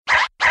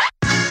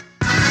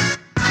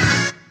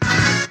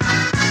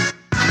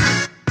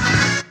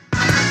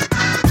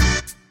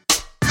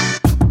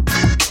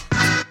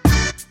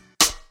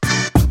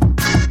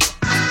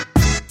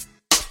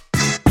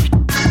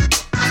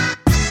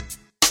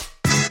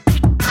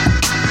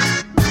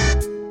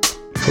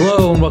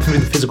Hello and welcome to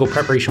the Physical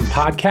Preparation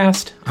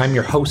Podcast. I'm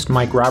your host,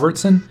 Mike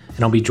Robertson,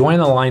 and I'll be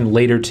joined on the line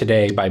later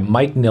today by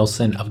Mike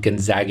Nilsson of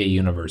Gonzaga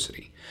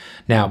University.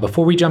 Now,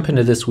 before we jump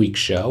into this week's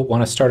show, I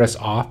want to start us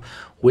off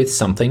with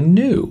something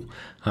new.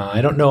 I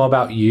don't know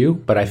about you,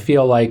 but I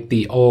feel like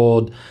the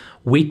old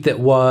weekly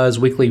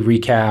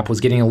recap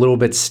was getting a little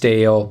bit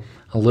stale,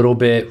 a little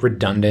bit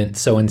redundant.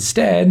 So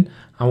instead,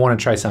 I want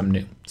to try something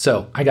new.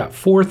 So I got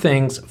 4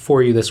 things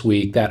for you this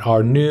week that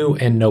are new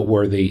and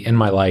noteworthy in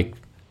my life,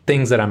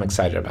 things that I'm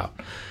excited about.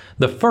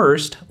 The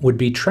first would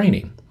be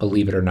training,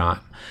 believe it or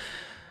not.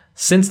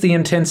 Since the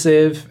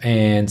intensive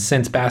and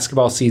since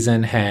basketball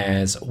season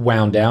has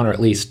wound down, or at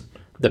least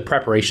the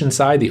preparation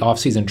side, the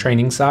off-season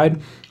training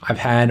side, I've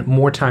had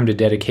more time to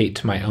dedicate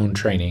to my own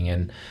training.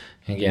 And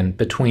again,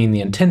 between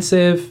the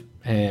intensive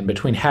and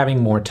between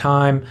having more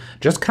time,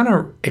 just kind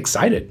of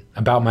excited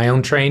about my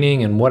own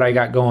training and what I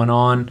got going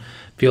on.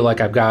 Feel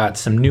like I've got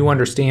some new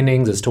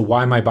understandings as to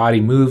why my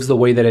body moves the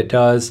way that it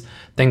does,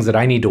 things that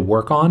I need to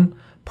work on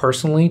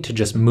personally to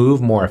just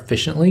move more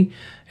efficiently.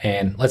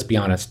 And let's be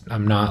honest,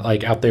 I'm not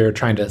like out there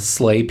trying to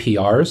slay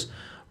PRs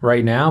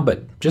right now,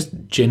 but just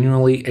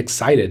genuinely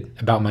excited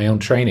about my own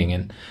training.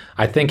 And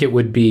I think it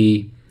would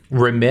be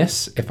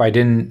remiss if I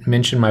didn't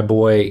mention my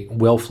boy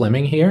Will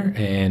Fleming here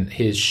and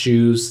his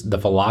shoes, the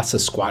Velasa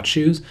squat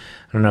shoes.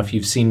 I don't know if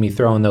you've seen me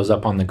throwing those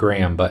up on the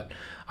gram, but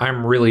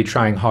I'm really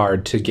trying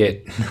hard to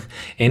get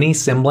any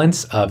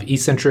semblance of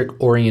eccentric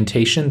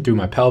orientation through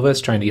my pelvis,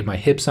 trying to get my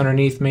hips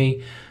underneath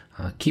me,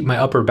 keep my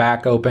upper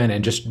back open,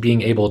 and just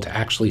being able to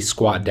actually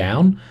squat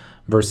down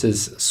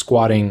versus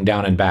squatting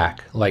down and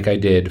back like I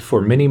did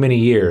for many, many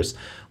years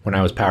when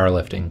I was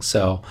powerlifting.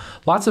 So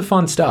lots of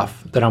fun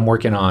stuff that I'm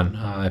working on.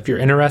 If you're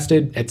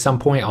interested, at some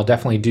point, I'll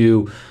definitely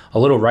do a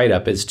little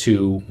write-up as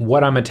to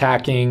what I'm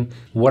attacking,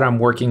 what I'm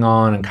working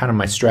on, and kind of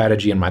my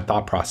strategy and my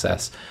thought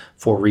process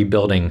for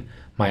rebuilding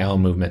my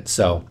own movement.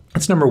 So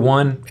that's number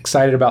 1,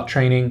 excited about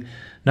training.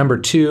 Number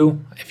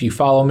 2, if you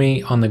follow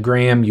me on the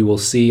gram, you will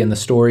see in the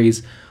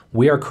stories,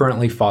 we are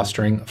currently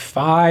fostering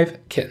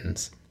 5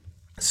 kittens.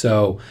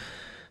 So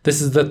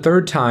this is the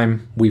 3rd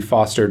time we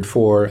fostered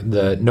for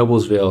the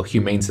Noblesville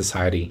Humane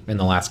Society in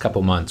the last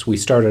couple months. We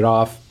started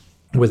off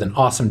with an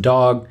awesome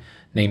dog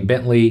named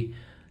Bentley.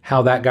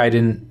 How that guy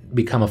didn't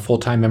become a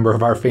full-time member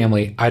of our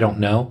family, I don't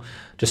know.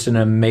 Just an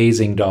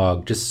amazing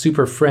dog, just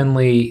super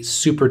friendly,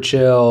 super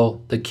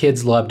chill. The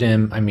kids loved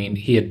him. I mean,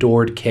 he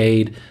adored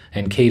Cade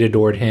and Cade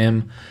adored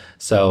him.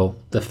 So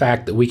the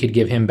fact that we could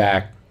give him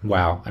back,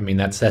 wow. I mean,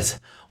 that says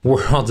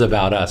worlds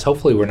about us.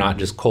 Hopefully we're not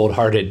just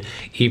cold-hearted,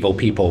 evil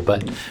people,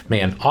 but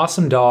man,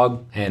 awesome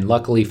dog, and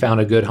luckily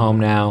found a good home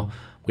now.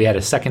 We had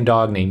a second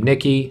dog named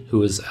Nikki, who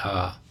was,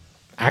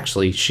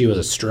 actually, she was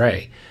a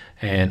stray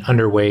and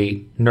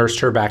underweight,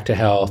 nursed her back to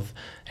health,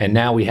 and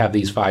now we have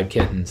these 5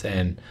 kittens.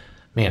 And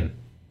man,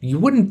 you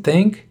wouldn't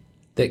think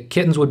that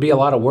kittens would be a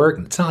lot of work.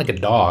 It's not like a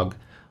dog,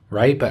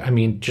 right? But I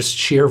mean, just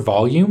sheer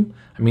volume.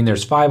 I mean,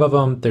 there's 5 of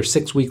them. They're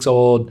 6 weeks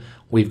old.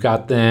 We've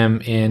got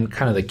them in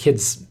kind of the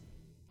kids'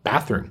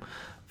 bathroom,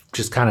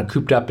 just kind of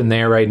cooped up in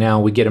there right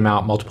now. We get them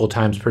out multiple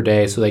times per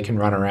day so they can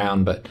run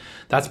around, but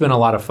that's been a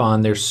lot of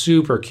fun. They're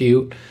super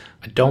cute.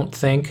 I don't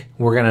think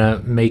we're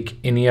going to make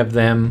any of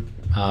them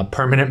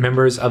permanent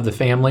members of the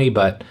family,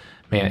 but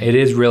man, it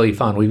is really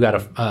fun. We've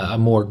got a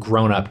more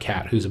grown-up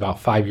cat who's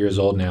about 5 years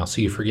old now,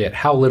 so you forget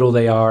how little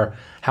they are,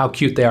 how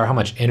cute they are, how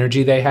much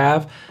energy they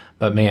have.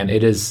 But man,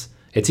 it's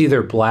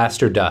either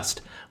blast or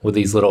dust with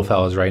these little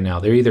fellas right now.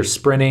 They're either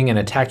sprinting and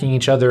attacking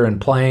each other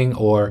and playing,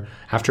 or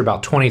after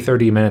about 20,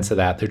 30 minutes of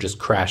that, they're just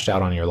crashed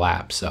out on your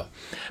lap. So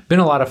been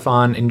a lot of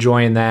fun,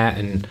 enjoying that.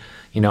 And,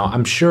 you know,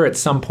 I'm sure at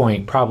some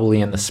point, probably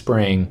in the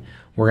spring,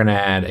 we're going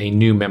to add a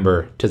new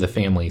member to the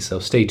family. So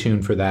stay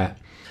tuned for that.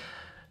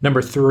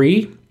 Number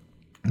 3,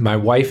 my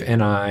wife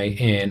and I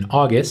in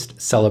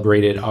August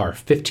celebrated our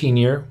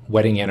 15-year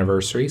wedding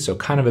anniversary. So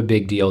kind of a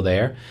big deal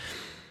there.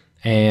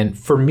 And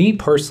for me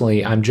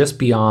personally, I'm just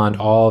beyond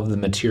all of the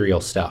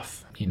material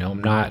stuff. You know,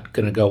 I'm not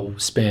going to go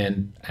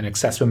spend an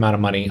excessive amount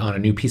of money on a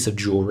new piece of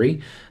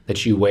jewelry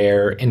that you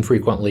wear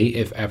infrequently,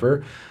 if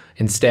ever.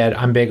 Instead,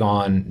 I'm big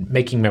on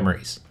making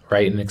memories,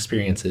 right, and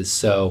experiences.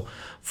 So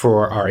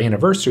for our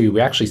anniversary, we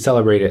actually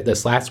celebrated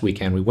this last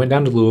weekend. We went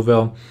down to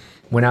Louisville,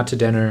 went out to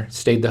dinner,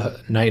 stayed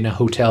the night in a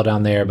hotel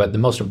down there. But the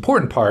most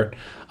important part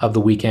of the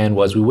weekend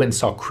was we went and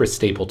saw Chris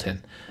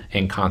Stapleton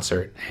in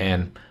concert.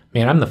 And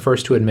man, I'm the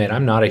first to admit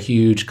I'm not a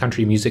huge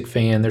country music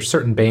fan. There's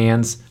certain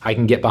bands I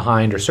can get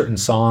behind or certain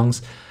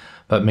songs.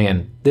 But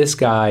man, this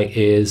guy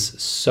is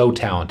so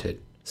talented.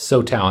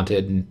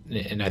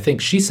 And I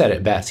think she said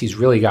it best. He's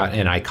really got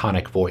an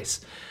iconic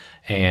voice.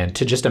 And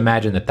to just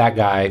imagine that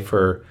guy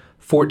for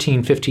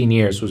 14, 15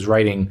 years was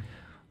writing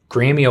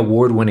Grammy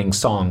award-winning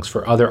songs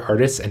for other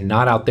artists and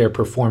not out there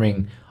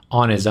performing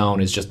on his own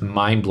is just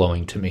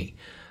mind-blowing to me.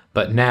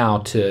 But now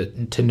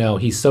to know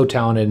he's so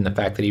talented in the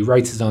fact that he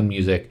writes his own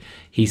music,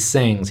 he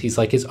sings, he's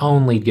like his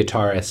own lead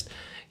guitarist,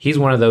 he's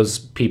one of those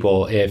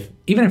people,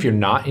 even if you're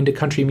not into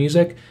country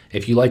music,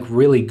 if you like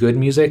really good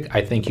music,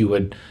 I think you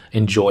would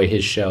enjoy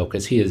his show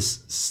because he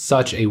is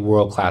such a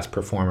world-class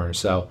performer.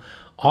 So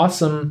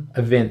awesome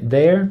event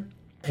there.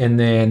 And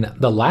then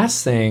the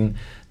last thing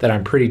that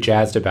I'm pretty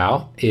jazzed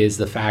about is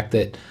the fact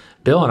that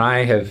Bill and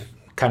I have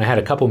kind of had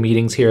a couple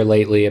meetings here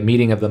lately, a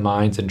meeting of the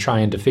minds, and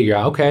trying to figure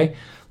out, okay,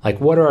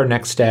 like what are our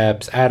next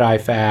steps at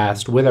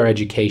iFast with our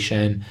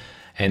education.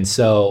 And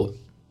so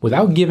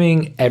without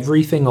giving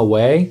everything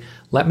away,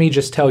 let me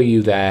just tell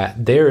you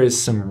that there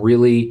is some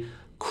really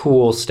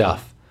cool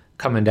stuff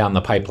coming down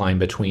the pipeline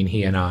between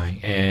he and I.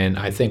 And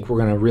I think we're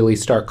going to really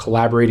start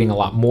collaborating a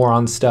lot more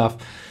on stuff.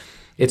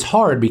 It's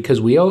hard because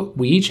we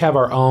each have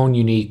our own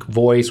unique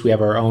voice. We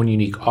have our own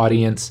unique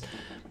audience.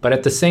 But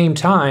at the same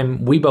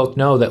time, we both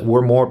know that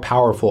we're more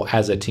powerful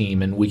as a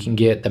team and we can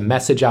get the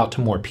message out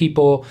to more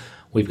people.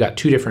 We've got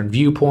two different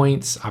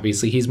viewpoints.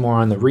 Obviously, he's more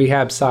on the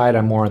rehab side.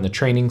 I'm more on the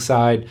training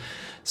side.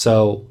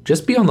 So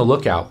just be on the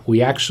lookout.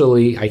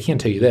 I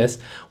can't tell you this,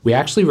 we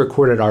actually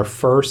recorded our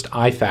first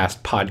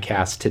iFast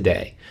podcast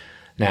today.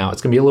 Now,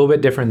 it's going to be a little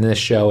bit different than this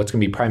show. It's going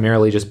to be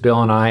primarily just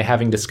Bill and I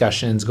having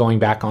discussions, going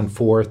back and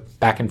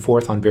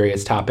forth on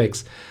various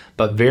topics,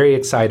 but very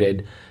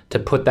excited to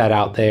put that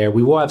out there.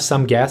 We will have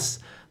some guests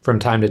from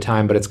time to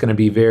time, but it's going to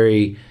be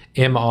very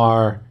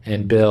MR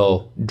and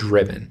Bill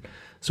driven.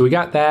 So we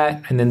got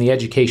that, and then the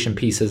education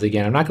pieces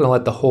again. I'm not going to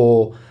let the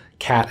whole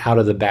cat out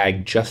of the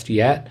bag just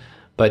yet,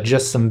 but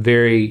just some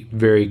very,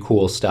 very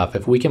cool stuff.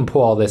 If we can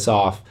pull all this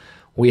off,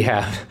 we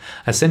have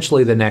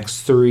essentially the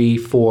next 3,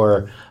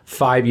 4,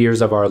 5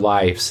 years of our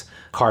lives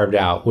carved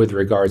out with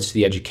regards to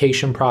the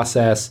education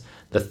process,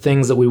 the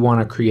things that we want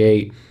to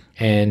create,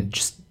 and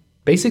just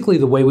basically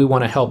the way we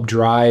want to help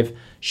drive,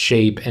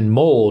 shape, and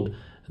mold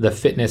the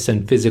fitness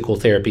and physical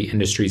therapy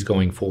industries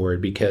going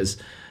forward. Because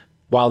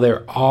while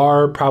there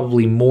are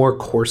probably more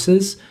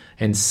courses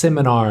and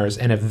seminars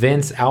and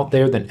events out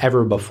there than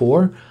ever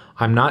before,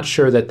 I'm not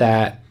sure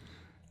that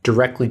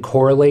directly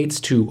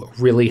correlates to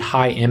really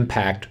high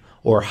impact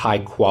or high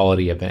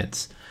quality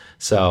events.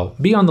 So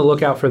be on the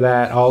lookout for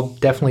that. I'll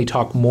definitely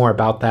talk more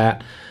about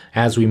that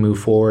as we move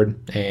forward.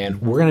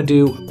 And we're going to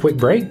do a quick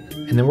break,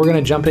 and then we're going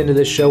to jump into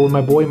this show with my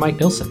boy, Mike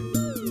Nilsson.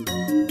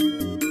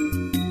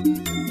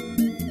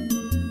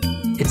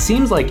 It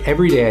seems like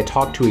every day I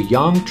talk to a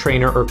young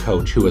trainer or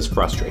coach who is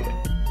frustrated.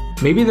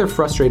 Maybe they're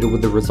frustrated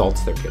with the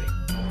results they're getting.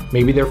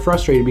 Maybe they're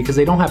frustrated because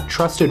they don't have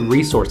trusted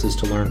resources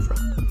to learn from.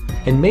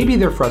 And maybe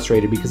they're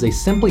frustrated because they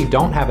simply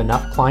don't have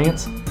enough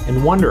clients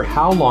and wonder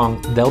how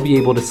long they'll be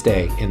able to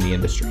stay in the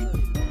industry.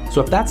 So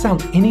if that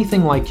sounds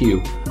anything like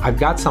you, I've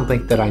got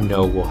something that I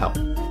know will help.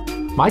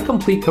 My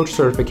Complete Coach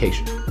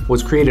certification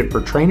was created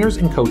for trainers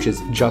and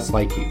coaches just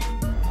like you,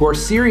 who are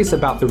serious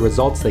about the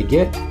results they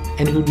get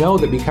and who know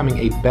that becoming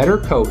a better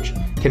coach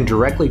can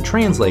directly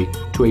translate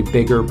to a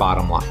bigger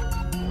bottom line.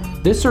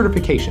 This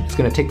certification is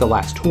going to take the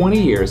last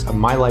 20 years of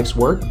my life's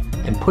work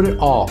and put it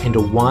all into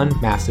one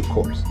massive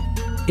course.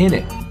 In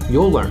it,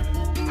 you'll learn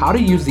how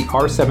to use the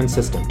R7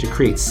 system to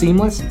create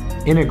seamless,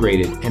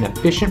 integrated, and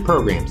efficient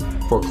programs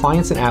for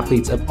clients and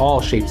athletes of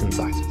all shapes and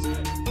sizes.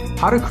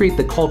 How to create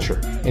the culture,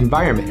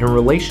 environment, and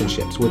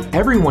relationships with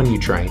everyone you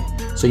train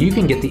so you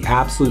can get the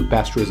absolute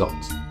best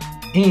results.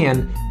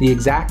 And the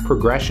exact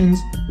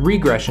progressions,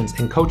 regressions,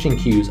 and coaching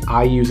cues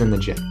I use in the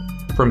gym,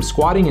 from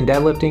squatting and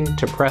deadlifting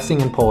to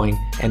pressing and pulling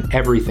and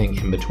everything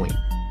in between.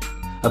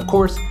 Of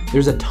course,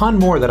 there's a ton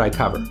more that I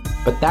cover,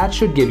 but that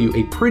should give you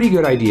a pretty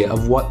good idea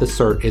of what the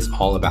cert is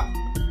all about.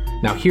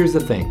 Now here's the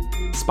thing,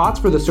 spots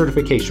for the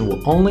certification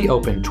will only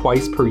open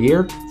twice per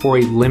year for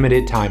a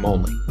limited time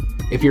only.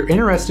 If you're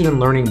interested in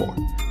learning more,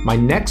 my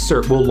next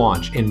cert will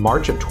launch in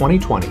March of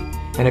 2020,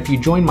 and if you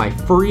join my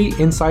free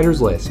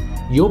insiders list,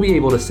 you'll be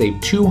able to save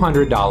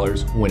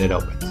 $200 when it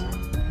opens.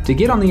 To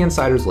get on the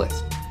insiders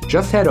list,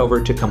 just head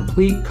over to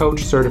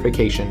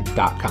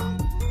CompleteCoachCertification.com.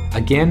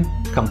 Again,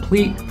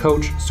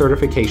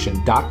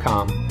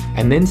 CompleteCoachCertification.com,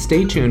 and then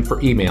stay tuned for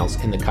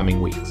emails in the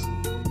coming weeks.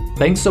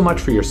 Thanks so much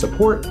for your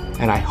support,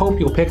 and I hope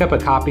you'll pick up a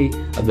copy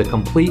of the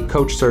Complete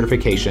Coach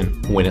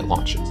Certification when it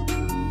launches.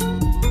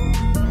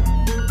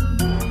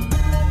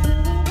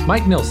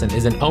 Mike Nilsson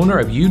is an owner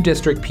of U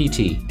District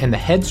PT and the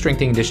head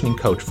strength and conditioning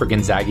coach for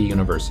Gonzaga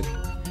University.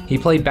 He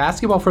played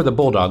basketball for the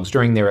Bulldogs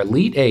during their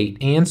Elite 8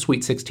 and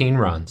Sweet 16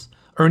 runs,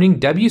 earning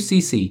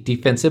WCC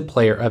Defensive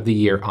Player of the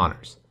Year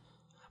honors.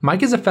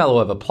 Mike is a fellow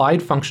of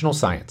Applied Functional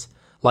Science,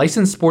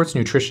 licensed sports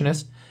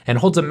nutritionist, and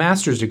holds a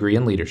master's degree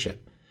in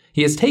leadership.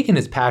 He has taken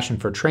his passion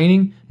for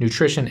training,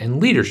 nutrition, and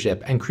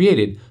leadership and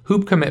created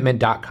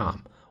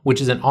hoopcommitment.com,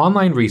 which is an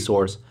online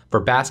resource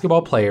for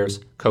basketball players,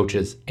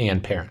 coaches,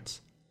 and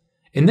parents.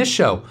 In this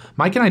show,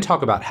 Mike and I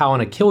talk about how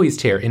an Achilles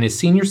tear in his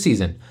senior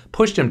season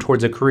pushed him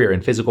towards a career in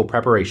physical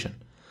preparation,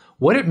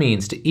 what it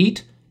means to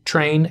eat,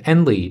 train,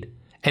 and lead,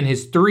 and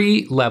his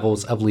 3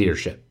 levels of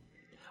leadership.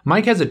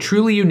 Mike has a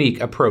truly unique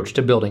approach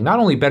to building not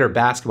only better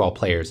basketball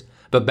players,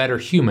 but better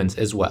humans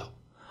as well.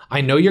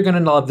 I know you're going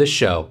to love this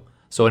show,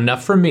 so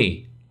enough from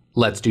me,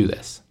 let's do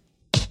this.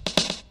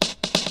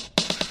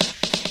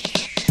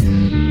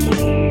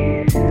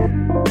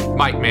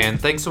 Mike, man,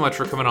 thanks so much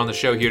for coming on the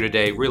show here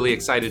today. Really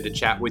excited to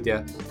chat with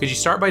you. Could you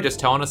start by just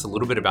telling us a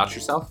little bit about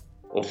yourself?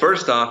 Well,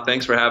 first off,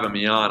 thanks for having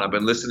me on. I've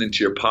been listening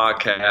to your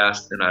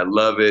podcast and I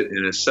love it.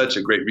 And it's such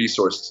a great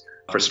resource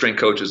for strength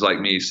coaches like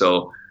me.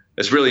 So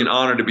it's really an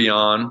honor to be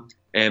on.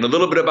 And a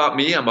little bit about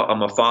me, I'm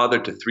a father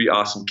to 3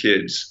 awesome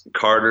kids,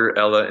 Carter,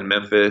 Ella, and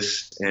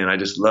Memphis. And I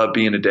just love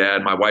being a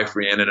dad. My wife,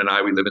 Rhiannon, and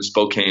I, we live in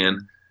Spokane.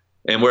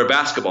 And we're a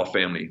basketball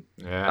family.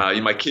 Yeah.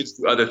 My kids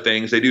do other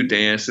things. They do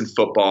dance and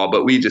football,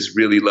 but we just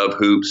really love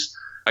hoops.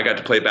 I got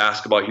to play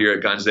basketball here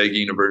at Gonzaga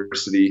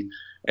University.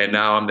 And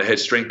now I'm the head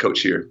strength coach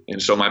here.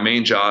 And so my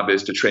main job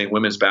is to train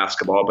women's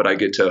basketball, but I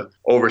get to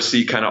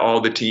oversee kind of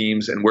all the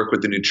teams and work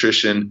with the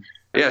nutrition.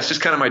 Yeah, it's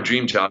just kind of my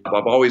dream job.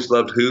 I've always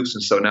loved hoops.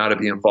 And so now to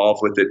be involved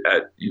with it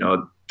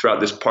throughout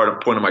this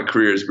point of my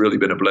career has really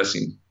been a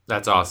blessing.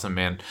 That's awesome,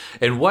 man.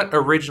 And what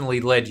originally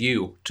led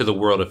you to the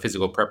world of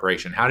physical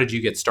preparation? How did you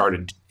get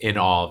started in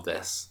all of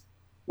this?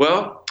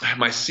 Well,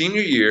 my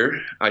senior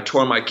year, I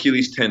tore my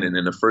Achilles tendon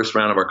in the first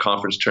round of our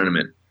conference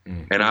tournament.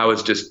 And I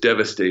was just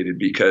devastated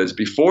because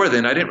before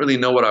then, I didn't really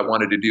know what I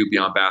wanted to do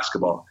beyond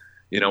basketball.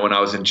 When I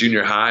was in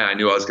junior high, I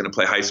knew I was going to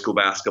play high school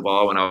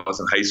basketball when I was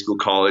in high school,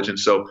 college. And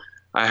so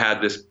I had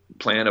this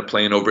plan of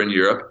playing over in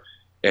Europe.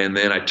 And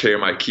then I tear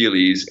my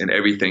Achilles and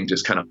everything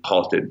just kind of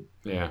halted.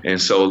 Yeah. And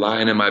so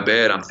lying in my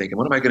bed, I'm thinking,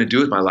 what am I going to do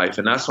with my life?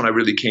 And that's when I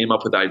really came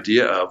up with the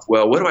idea of,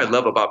 well, what do I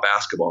love about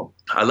basketball?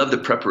 I love the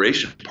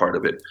preparation part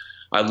of it.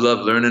 I love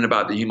learning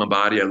about the human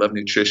body. I love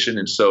nutrition.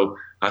 And so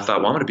I thought,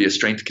 well, I'm going to be a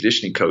strength and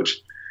conditioning coach.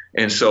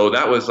 And so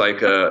that was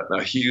like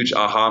a huge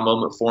aha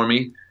moment for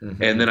me.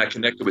 Mm-hmm. And then I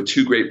connected with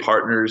 2 great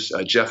partners,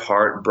 Jeff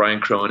Hart and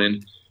Brian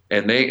Cronin,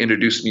 and they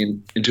introduced me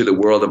into the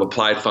world of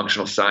applied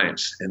functional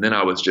science. And then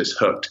I was just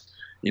hooked,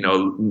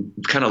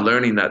 kind of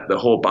learning that the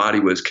whole body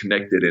was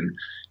connected and,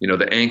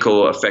 the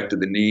ankle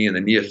affected the knee and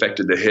the knee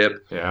affected the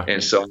hip. Yeah.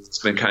 And so it's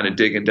been kind of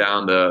digging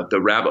down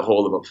the rabbit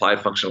hole of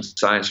applied functional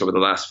science over the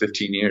last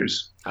 15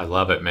 years. I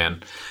love it,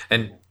 man.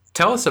 And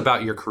tell us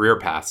about your career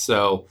path.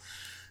 So,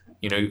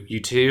 you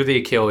tear the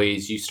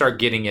Achilles, you start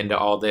getting into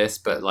all this,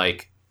 but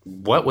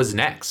what was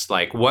next?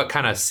 What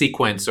kind of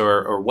sequence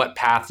or what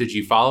path did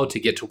you follow to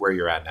get to where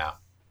you're at now?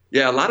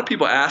 Yeah, a lot of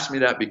people ask me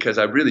that because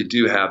I really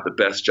do have the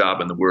best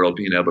job in the world,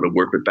 being able to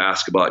work with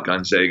basketball at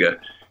Gonzaga.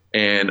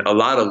 And a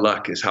lot of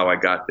luck is how I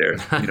got there.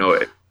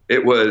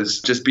 It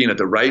was just being at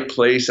the right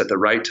place at the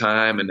right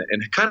time and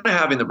kind of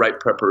having the right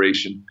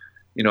preparation.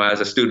 As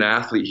a student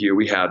athlete here,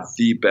 we have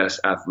the best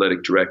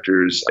athletic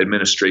directors,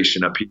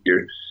 administration up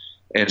here.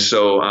 And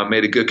so I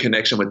made a good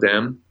connection with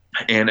them.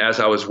 And as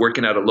I was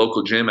working at a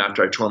local gym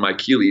after I tore my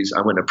Achilles,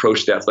 I went and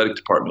approached the athletic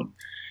department.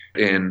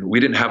 And we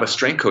didn't have a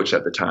strength coach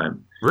at the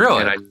time.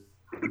 Really?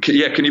 Can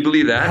you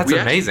believe that?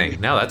 That's amazing.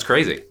 No, that's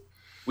crazy.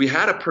 We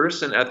had a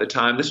person at the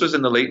time, this was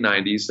in the late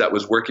 90s, that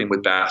was working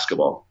with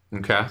basketball.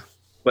 Okay.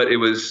 But it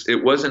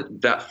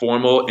wasn't that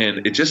formal.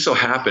 And it just so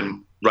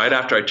happened right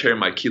after I tear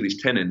my Achilles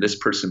tendon, this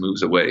person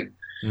moves away.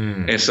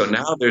 And so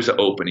now there's an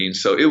opening.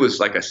 So it was,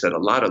 like I said, a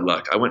lot of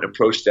luck. I went and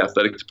approached the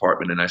athletic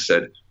department and I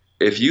said,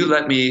 if you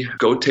let me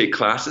go take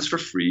classes for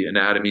free,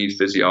 anatomy,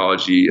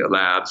 physiology,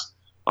 labs,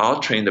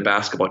 I'll train the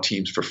basketball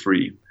teams for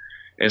free.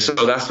 And so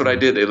that's what I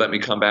did. They let me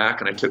come back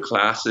and I took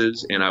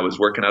classes and I was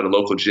working at a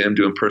local gym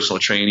doing personal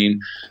training,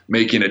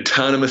 making a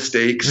ton of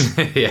mistakes.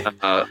 Yeah.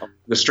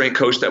 The strength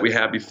coach that we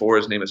had before,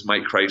 his name is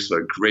Mike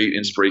Chrysler, great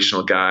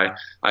inspirational guy.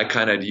 I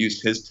kind of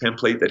used his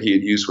template that he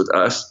had used with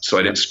us, so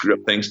I didn't screw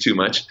up things too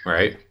much.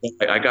 Right.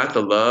 I got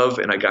the love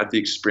and I got the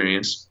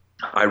experience.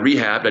 I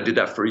rehabbed. I did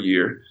that for a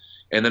year.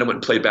 And then I went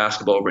and played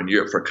basketball over in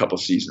Europe for a couple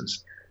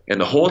seasons. And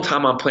the whole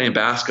time I'm playing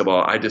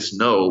basketball, I just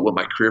know what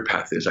my career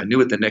path is. I knew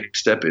what the next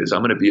step is.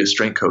 I'm going to be a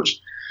strength coach.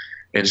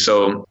 And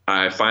so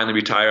I finally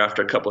retire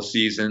after a couple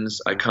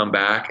seasons. I come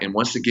back, and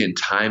once again,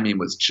 timing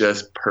was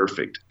just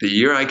perfect. The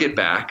year I get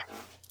back,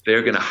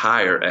 they're going to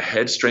hire a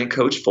head strength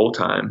coach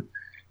full-time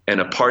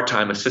and a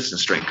part-time assistant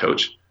strength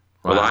coach.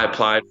 Wow. Well, I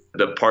applied.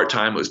 The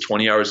part-time was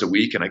 20 hours a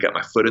week, and I got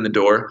my foot in the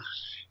door.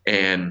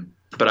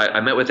 But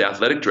I met with the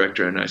athletic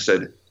director, and I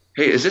said,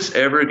 hey, is this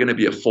ever going to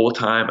be a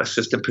full-time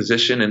assistant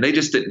position? And they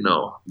just didn't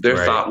know. Their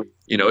thought,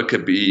 it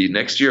could be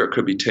next year, it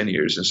could be 10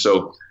 years. And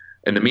so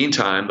in the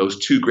meantime, those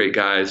 2 great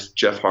guys,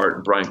 Jeff Hart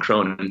and Brian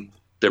Cronin,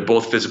 they're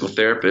both physical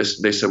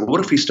therapists. They said, well,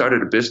 what if we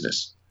started a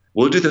business?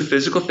 We'll do the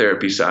physical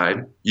therapy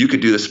side. You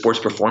could do the sports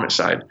performance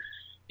side.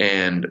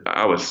 And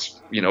I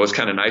was, it was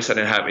kind of nice. I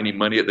didn't have any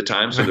money at the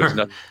time, so there was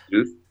nothing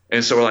to do.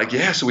 And so we're like,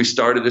 yeah, so we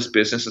started this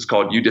business. It's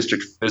called U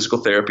District Physical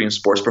Therapy and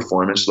Sports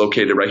Performance,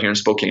 located right here in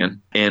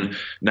Spokane. And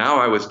now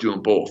I was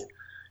doing both.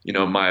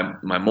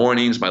 My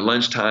mornings, my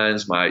lunch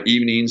times, my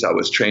evenings, I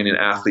was training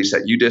athletes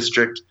at U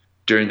District.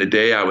 During the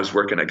day, I was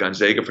working at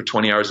Gonzaga for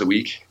 20 hours a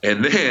week.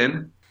 And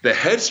then the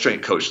head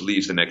strength coach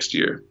leaves the next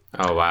year.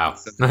 Oh, wow.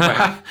 So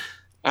I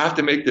have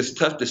to make this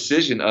tough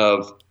decision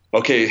of,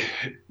 okay,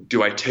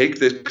 do I take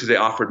this, because they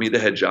offered me the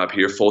head job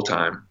here full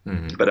time,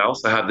 but I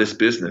also have this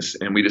business,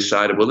 and we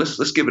decided, well,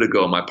 let's give it a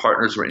go. My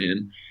partners were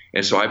in,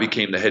 and so I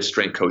became the head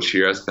strength coach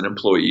here as an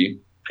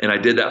employee, and I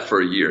did that for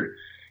a year,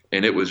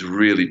 and it was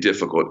really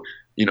difficult.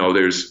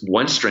 there's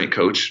one strength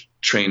coach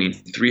training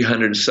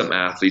 300 and some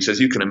athletes. As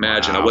you can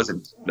imagine, Wow. I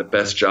wasn't the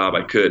best job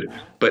I could.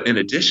 But in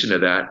addition to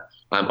that,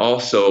 I'm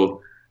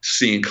also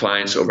seeing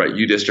clients over at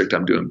U District.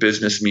 I'm doing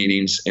business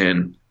meetings.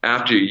 And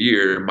after a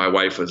year, my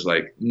wife was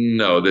like,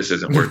 no, this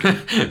isn't working.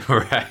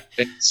 Right.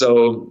 And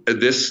so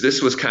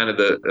this was kind of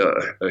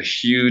a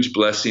huge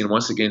blessing.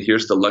 Once again,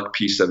 here's the luck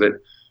piece of it.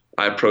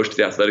 I approached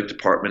the athletic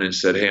department and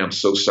said, hey, I'm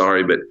so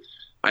sorry, but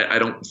I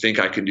don't think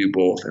I can do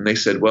both. And they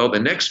said, well, the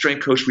next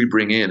strength coach we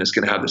bring in is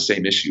going to have the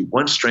same issue.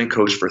 One strength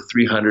coach for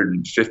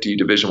 350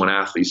 Division I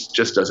athletes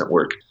just doesn't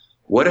work.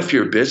 What if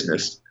your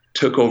business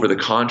took over the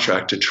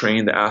contract to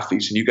train the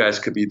athletes and you guys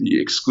could be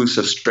the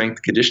exclusive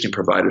strength conditioning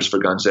providers for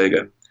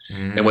Gonzaga?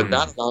 And what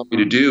that allowed me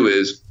to do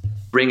is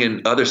bring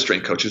in other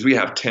strength coaches. We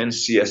have 10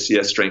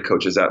 CSCS strength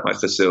coaches at my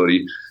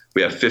facility.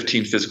 We have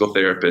 15 physical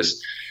therapists.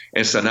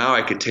 And so now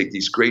I could take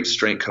these great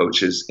strength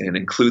coaches and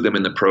include them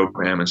in the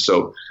program. And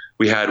so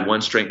we had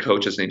one strength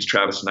coach, his name's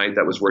Travis Knight,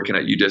 that was working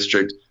at U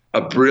District,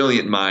 a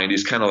brilliant mind.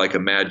 He's kind of like a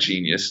mad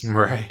genius.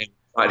 Right. And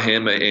brought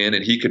him in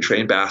and he could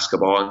train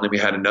basketball. And then we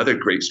had another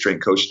great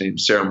strength coach named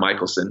Sarah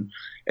Michelson,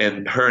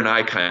 and her and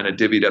I kind of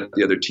divvied up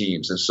the other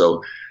teams. And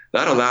so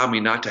that allowed me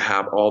not to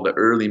have all the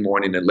early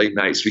morning and late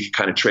nights. We could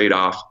kind of trade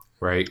off.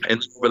 Right.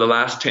 And over the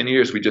last 10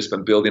 years, we've just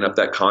been building up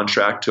that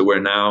contract to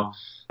where now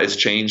it's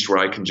changed where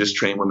I can just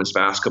train women's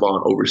basketball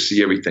and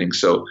oversee everything.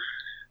 So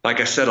like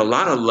I said, a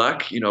lot of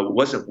luck,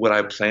 wasn't what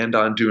I planned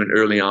on doing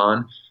early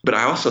on, but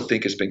I also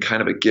think it's been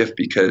kind of a gift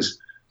because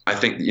I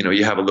think, I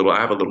have a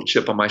little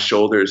chip on my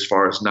shoulder as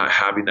far as not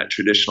having that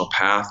traditional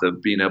path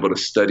of being able to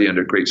study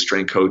under great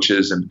strength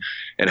coaches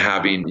and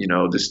having,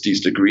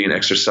 this degree in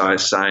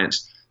exercise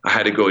science. I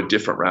had to go a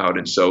different route.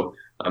 And so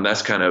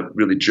that's kind of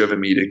really driven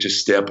me to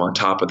just stay up on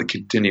top of the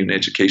continuing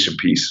education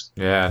piece.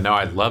 Yeah, no,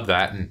 I love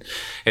that. And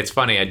it's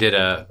funny, I did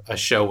a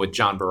show with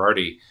John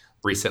Berardi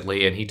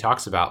recently, and he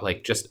talks about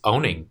like just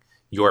owning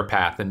your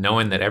path and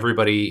knowing that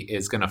everybody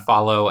is going to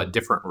follow a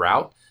different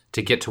route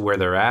to get to where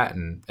they're at.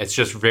 And it's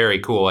just very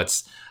cool.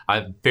 It's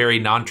a very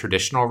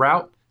non-traditional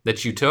route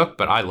that you took,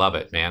 but I love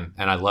it, man.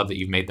 And I love that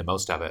you've made the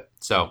most of it.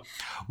 So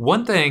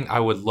one thing I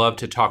would love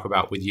to talk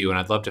about with you, and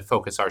I'd love to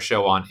focus our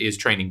show on, is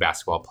training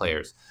basketball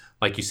players.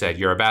 Like you said,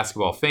 you're a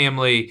basketball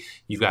family,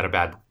 you've got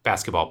a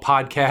basketball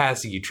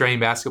podcast, you train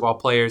basketball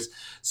players.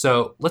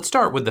 So let's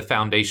start with the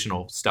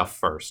foundational stuff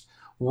first.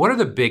 What are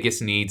the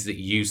biggest needs that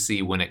you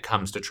see when it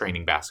comes to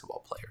training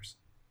basketball players?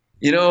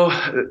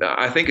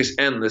 I think it's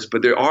endless,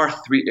 but there are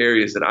 3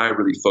 areas that I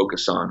really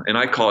focus on, and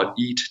I call it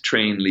eat,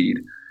 train, lead.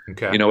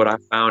 Okay. What I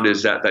found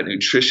is that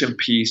nutrition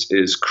piece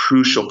is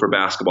crucial for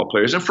basketball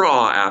players and for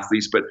all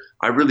athletes, but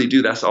I really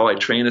do. That's all I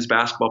train as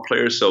basketball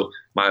players. So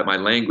my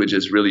language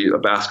is really a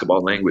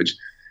basketball language.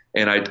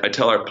 And I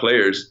tell our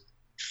players,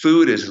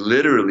 food is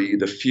literally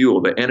the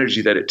fuel, the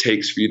energy that it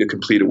takes for you to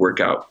complete a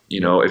workout.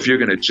 If you're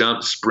going to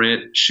jump,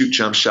 sprint, shoot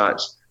jump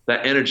shots,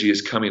 that energy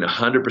is coming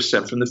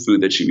 100% from the food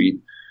that you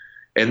eat.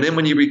 And then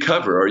when you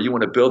recover or you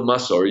want to build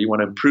muscle or you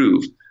want to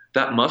improve,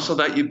 that muscle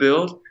that you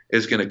build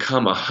is going to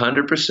come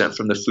 100%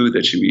 from the food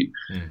that you eat.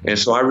 Mm-hmm. And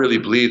so I really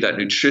believe that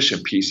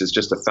nutrition piece is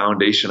just a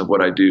foundation of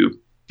what I do.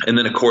 And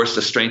then, of course,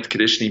 the strength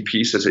conditioning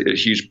piece is a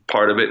huge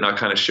part of it. And I'll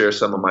kind of share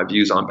some of my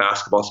views on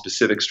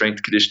basketball-specific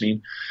strength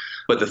conditioning.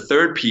 But the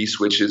third piece,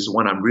 which is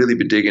one I'm really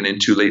been digging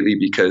into lately,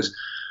 because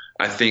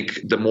I think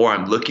the more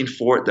I'm looking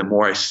for it, the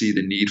more I see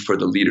the need for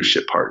the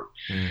leadership part.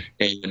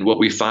 And what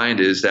we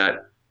find is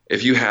that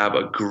if you have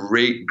a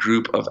great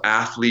group of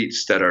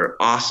athletes that are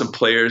awesome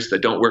players that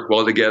don't work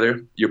well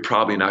together, you're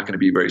probably not going to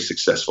be very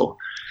successful.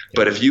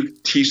 But if you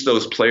teach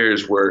those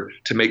players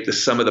to make the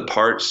sum of the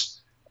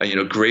parts,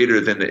 greater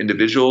than the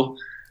individual,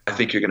 I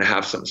think you're going to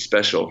have something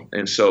special.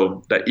 And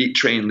so that eat,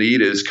 train,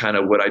 lead is kind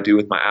of what I do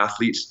with my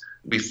athletes.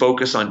 We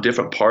focus on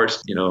different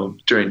parts,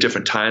 during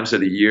different times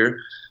of the year.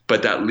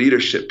 But that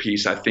leadership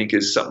piece, I think,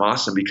 is something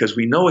awesome because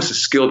we know it's a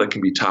skill that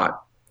can be taught.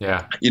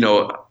 Yeah.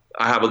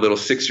 I have a little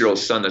 6-year-old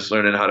son that's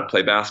learning how to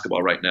play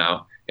basketball right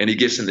now. And he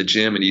gets in the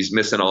gym and he's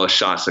missing all his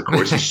shots. Of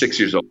course, he's 6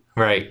 years old.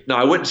 Right. No,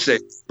 I wouldn't say,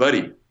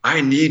 buddy,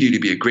 I need you to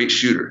be a great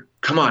shooter.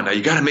 Come on, now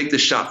you got to make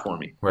this shot for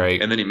me.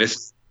 Right. And then he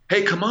misses.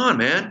 Hey, come on,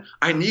 man.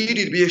 I need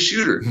you to be a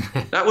shooter.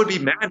 That would be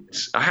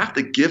madness. I have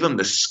to give him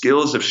the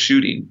skills of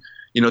shooting.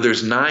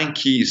 There's 9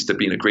 keys to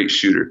being a great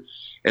shooter.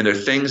 And they're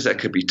things that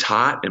could be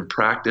taught and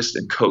practiced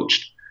and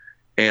coached.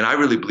 And I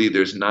really believe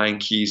there's 9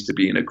 keys to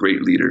being a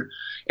great leader.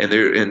 And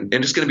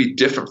it's going to be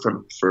different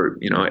for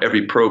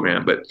every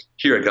program. But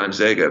here at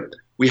Gonzaga,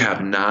 we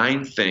have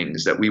 9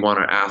 things that we want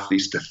our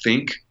athletes to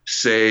think,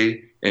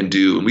 say, and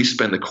do. And we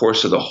spend the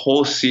course of the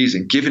whole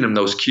season giving them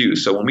those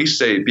cues. So when we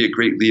say be a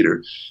great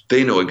leader,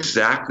 they know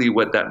exactly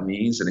what that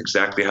means and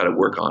exactly how to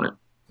work on it.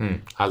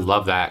 I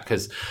love that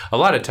because a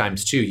lot of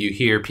times, too, you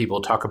hear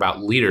people talk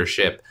about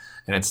leadership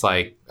and it's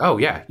like, oh,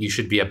 yeah, you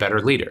should be a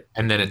better leader.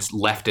 And then it's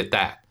left at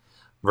that.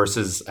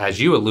 Versus,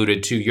 as you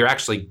alluded to, you're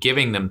actually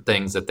giving them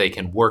things that they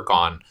can work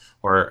on,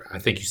 or I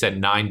think you said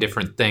 9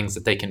 different things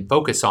that they can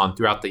focus on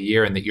throughout the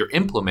year and that you're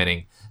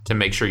implementing to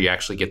make sure you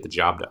actually get the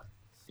job done.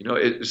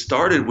 It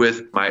started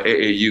with my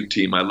AAU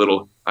team.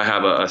 I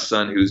have a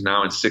son who's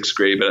now in 6th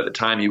grade, but at the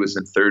time he was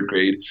in 3rd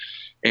grade.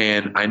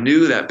 And I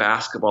knew that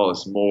basketball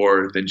is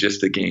more than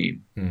just a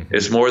game. Mm-hmm.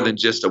 It's more than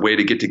just a way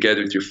to get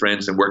together with your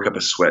friends and work up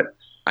a sweat.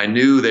 I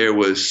knew there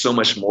was so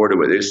much more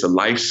to it. It's the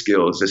life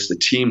skills. It's the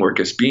teamwork.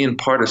 It's being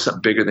part of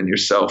something bigger than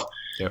yourself.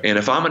 Yep. And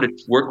if I'm going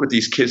to work with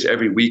these kids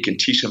every week and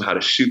teach them how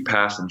to shoot,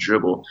 pass, and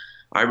dribble,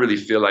 I really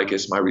feel like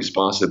it's my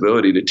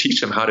responsibility to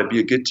teach them how to be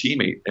a good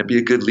teammate and be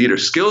a good leader.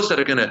 Skills that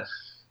are going to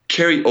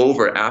carry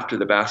over after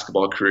the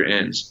basketball career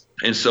ends.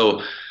 And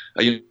so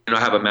I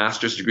have a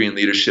master's degree in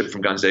leadership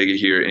from Gonzaga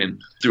here.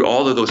 And through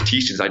all of those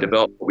teachings, I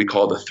developed what we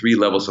call the 3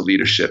 levels of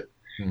leadership.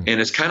 Mm-hmm.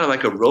 And it's kind of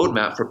like a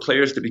roadmap for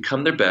players to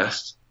become their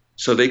best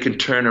so they can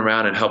turn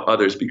around and help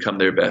others become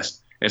their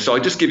best. And so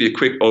I'll just give you a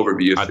quick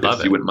overview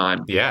if you wouldn't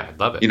mind. Yeah, I'd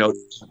love it.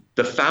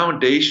 The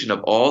foundation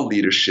of all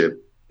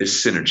leadership is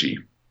synergy,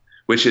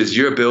 which is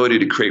your ability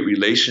to create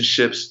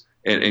relationships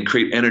and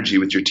create energy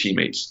with your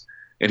teammates.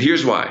 And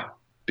here's why.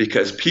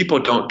 Because people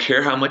don't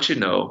care how much you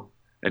know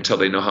until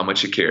they know how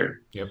much you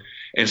care. Yep.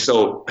 And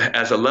so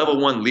as a level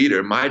 1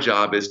 leader, my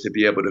job is to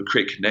be able to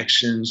create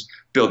connections,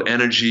 build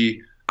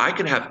energy. I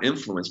can have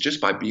influence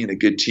just by being a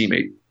good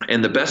teammate.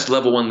 And the best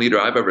level 1 leader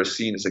I've ever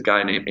seen is a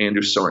guy named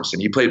Andrew Sorensen.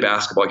 He played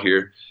basketball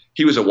here.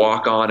 He was a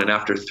walk-on, and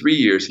after 3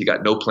 years, he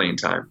got no playing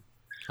time.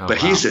 But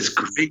he's this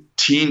great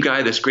team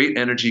guy, this great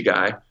energy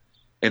guy.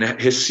 And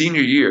his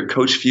senior year,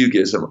 Coach Few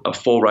gives him a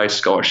full ride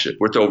scholarship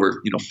worth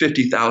over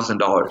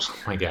 $50,000. Oh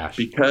my gosh!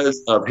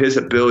 Because of his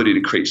ability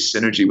to create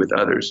synergy with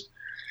others.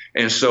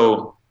 And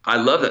so I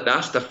love that.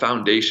 That's the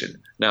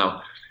foundation.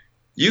 Now,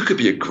 you could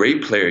be a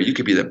great player. You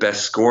could be the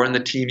best scorer on the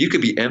team. You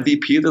could be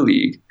MVP of the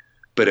league.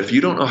 But if you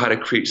don't know how to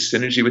create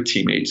synergy with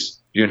teammates,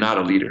 you're not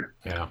a leader.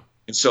 Yeah.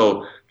 And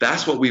so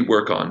that's what we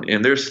work on.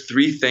 And there's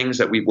 3 things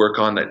that we work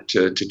on that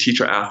to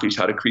teach our athletes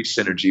how to create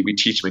synergy. We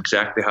teach them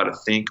exactly how to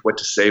think, what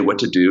to say, what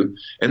to do.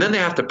 And then they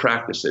have to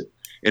practice it.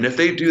 And if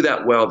they do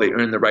that well, they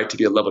earn the right to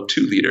be a level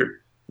 2 leader,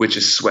 which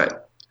is sweat,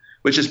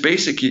 which is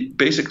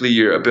basically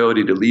your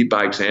ability to lead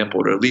by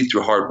example, to lead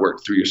through hard work,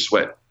 through your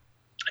sweat.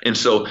 And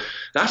so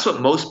that's what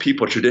most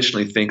people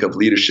traditionally think of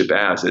leadership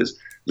as, is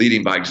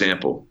leading by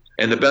example.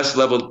 And the best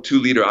level 2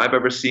 leader I've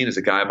ever seen is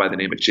a guy by the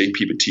name of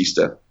J.P.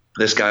 Batista.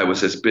 This guy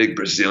was this big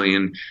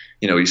Brazilian,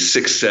 he's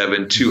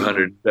 6'7",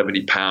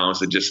 270 pounds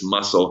and just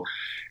muscle.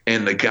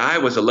 And the guy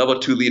was a level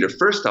 2 leader,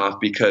 first off,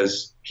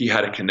 because he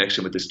had a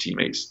connection with his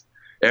teammates.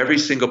 Every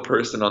single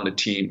person on the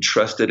team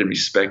trusted and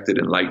respected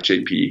and liked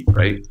JP,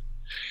 right?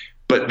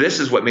 But this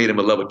is what made him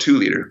a level 2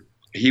 leader.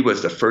 He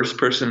was the first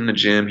person in the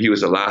gym. He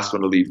was the last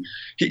one to leave.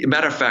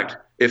 Matter of fact,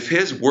 if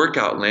his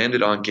workout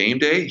landed on game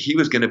day, he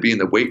was going to be in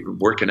the weight room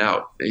working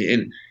out.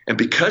 And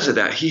because of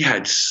that, he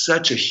had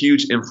such a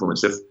huge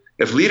influence.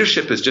 If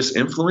leadership is just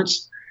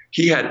influence,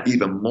 he had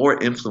even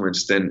more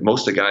influence than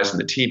most of the guys on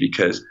the team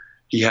because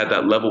he had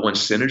that level 1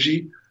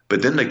 synergy.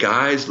 But then the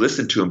guys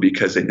listened to him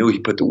because they knew he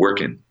put the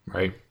work in.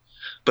 Right.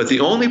 But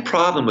the only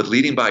problem with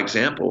leading by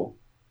example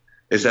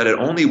is that it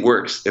only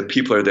works if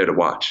people are there to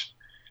watch.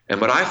 And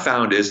what I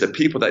found is that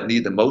people that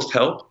need the most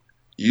help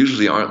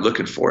usually aren't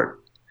looking for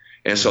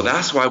it. And so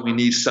that's why we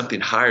need something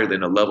higher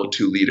than a level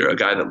 2 leader, a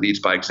guy that leads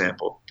by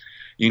example.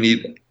 You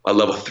need a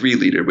level 3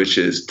 leader, which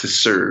is to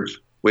serve,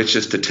 which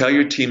is to tell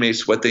your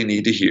teammates what they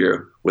need to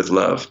hear with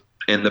love.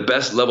 And the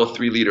best level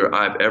 3 leader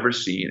I've ever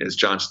seen is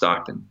John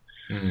Stockton.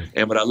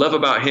 And what I love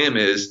about him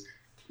is,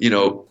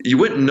 you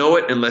wouldn't know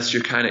it unless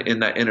you're kind of in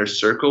that inner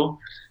circle.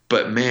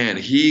 But man,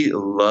 he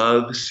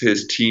loves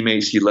his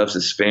teammates. He loves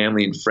his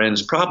family and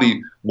friends,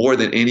 probably more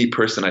than any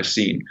person I've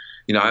seen.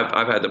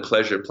 I've had the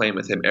pleasure of playing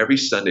with him every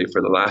Sunday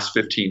for the last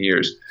 15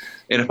 years.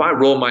 And if I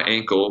roll my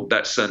ankle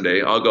that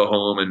Sunday, I'll go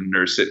home and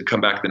nurse it and come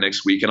back the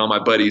next week. And all my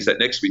buddies that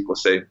next week will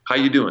say, "How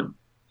you doing?"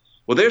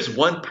 Well, there's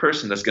one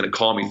person that's going to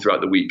call me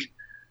throughout the week,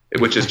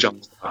 which is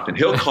John Stockton.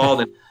 He'll call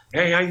and,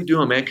 "Hey, how you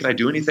doing, man? Can I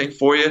do anything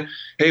for you?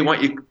 Hey,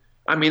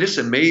 it's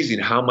amazing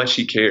how much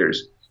he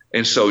cares."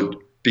 And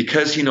so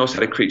because he knows how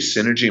to create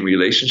synergy and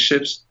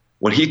relationships,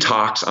 when he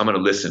talks, I'm going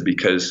to listen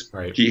because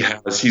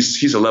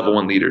he's a level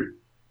 1 leader.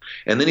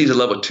 And then he's a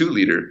level 2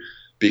 leader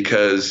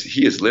because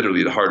he is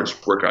literally the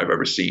hardest worker I've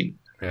ever seen.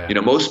 Yeah.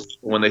 Most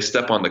people, when they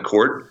step on the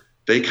court,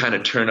 they kind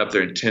of turn up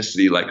their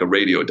intensity like a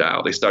radio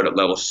dial. They start at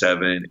level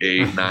 7,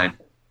 8, 9.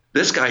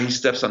 This guy, he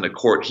steps on the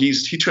court, he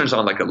turns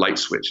on like a light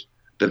switch.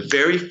 The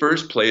very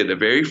first play of the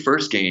very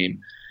first game,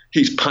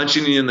 he's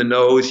punching you in the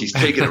nose. He's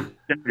taking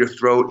it down your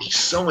throat. He's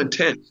so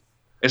intense.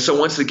 And so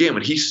once again,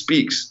 when he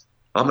speaks,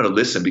 I'm going to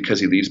listen because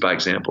he leads by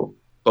example.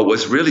 But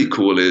what's really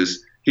cool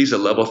is he's a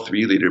level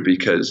 3 leader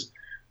because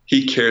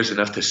he cares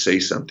enough to say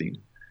something.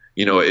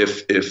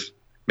 If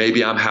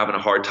maybe I'm having a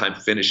hard time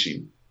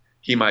finishing,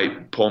 he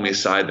might pull me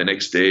aside the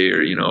next day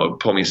or,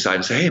 pull me aside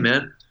and say, "Hey,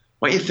 man,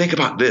 why don't you think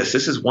about this?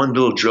 This is one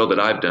little drill that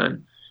I've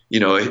done."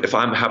 If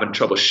I'm having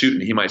trouble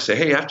shooting, he might say,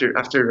 "Hey, after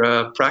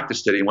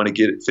practice today, you want to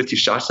get 50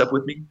 shots up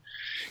with me?"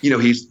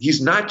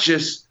 He's not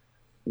just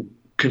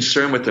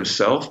concerned with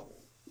himself.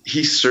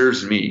 He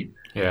serves me.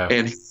 Yeah.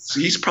 And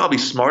he's probably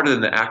smarter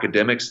than the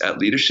academics at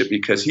leadership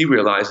because he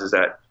realizes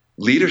that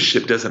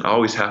leadership doesn't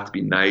always have to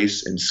be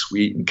nice and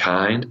sweet and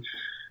kind.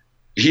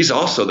 He's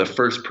also the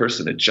first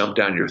person to jump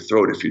down your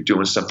throat if you're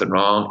doing something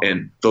wrong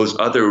and those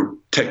other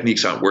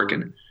techniques aren't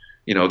working.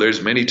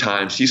 There's many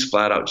times he's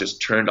flat out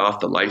just turned off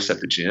the lights at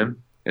the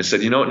gym and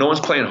said, no one's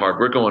playing hard.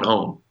 We're going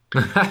home.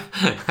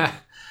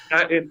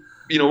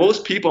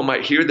 Most people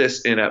might hear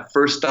this and at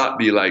first thought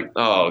be like,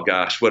 oh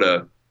gosh, what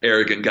a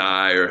arrogant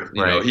guy, or,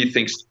 right. He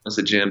thinks it's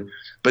a gym,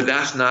 but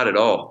that's not at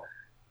all.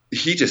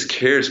 He just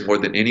cares more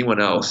than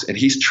anyone else. And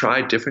he's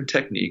tried different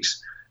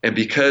techniques. And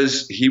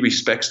because he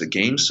respects the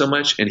game so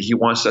much and he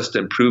wants us to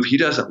improve, he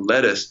doesn't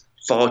let us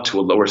fall to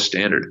a lower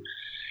standard.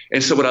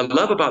 And so what I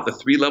love about the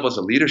 3 levels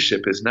of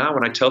leadership is now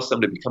when I tell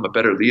someone to become a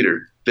better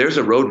leader, there's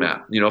a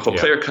roadmap. If a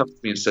player comes to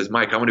me and says,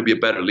 Mike, I want to be a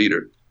better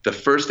leader, the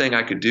first thing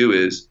I could do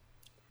is,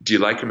 do you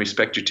like and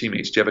respect your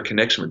teammates? Do you have a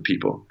connection with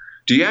people?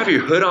 Do you have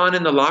your hood on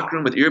in the locker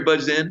room with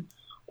earbuds in?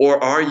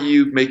 Or are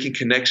you making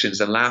connections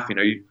and laughing?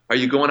 Are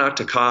you going out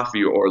to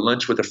coffee or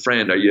lunch with a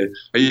friend? Are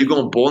you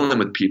going bowling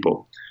with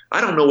people?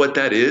 I don't know what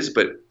that is,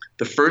 but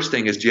the first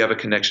thing is, do you have a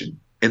connection?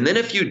 And then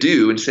if you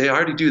do and say, I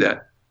already do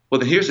that, well,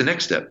 then here's the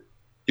next step.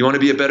 You want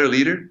to be a better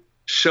leader?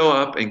 Show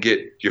up and get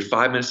your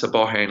 5 minutes of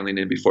ball handling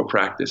in before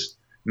practice.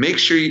 Make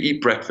sure you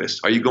eat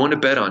breakfast. Are you going to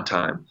bed on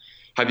time?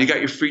 Have you got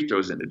your free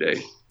throws in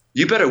today?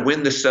 You better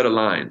win this set of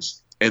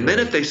lines. And then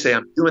if they say,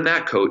 I'm doing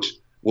that, coach,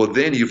 well,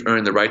 then you've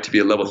earned the right to be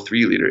a level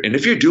 3 leader. And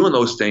if you're doing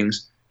those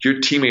things, your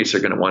teammates are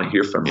going to want to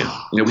hear from you.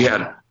 We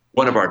had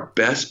one of our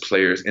best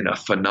players and a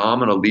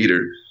phenomenal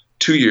leader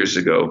 2 years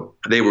ago.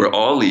 They were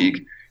all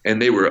league and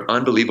they were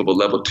unbelievable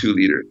level 2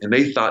 leader. And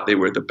they thought they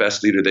were the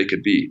best leader they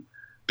could be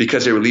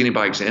because they were leading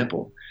by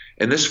example.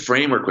 And this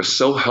framework was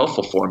so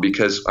helpful for them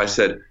because I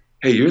said,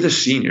 hey, you're the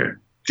senior.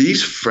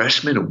 These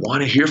freshmen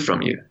want to hear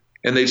from you.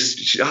 And they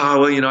just,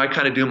 I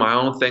kind of do my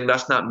own thing.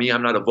 That's not me.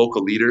 I'm not a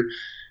vocal leader.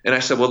 And I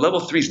said, well, level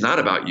 3 is not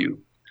about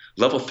you.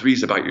 Level 3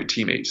 is about your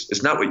teammates.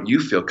 It's not what you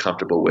feel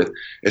comfortable with.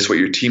 It's what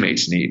your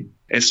teammates need.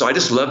 And so I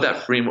just love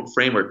that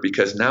framework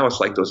because now it's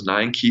like those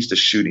 9 keys to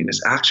shooting.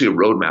 It's actually a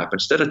roadmap.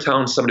 Instead of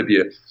telling somebody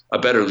to be a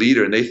better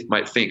leader, and they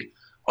might think,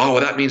 oh,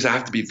 well, that means I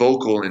have to be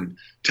vocal and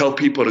tell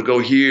people to go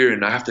here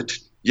and I have to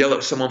yell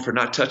at someone for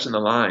not touching the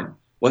line.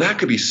 Well, that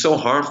could be so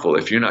harmful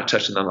if you're not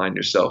touching the line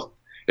yourself.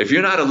 If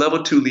you're not a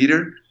level 2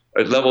 leader,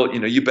 or level,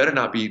 you better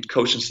not be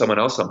coaching someone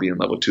else on being a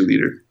level 2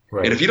 leader.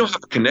 Right. And if you don't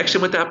have a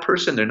connection with that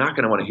person, they're not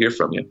going to want to hear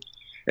from you.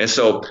 And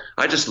so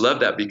I just love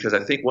that because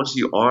I think once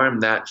you arm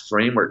that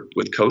framework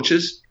with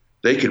coaches,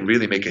 they can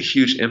really make a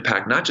huge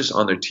impact, not just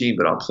on their team,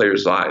 but on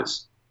players'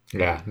 lives.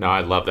 Yeah, no,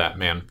 I love that,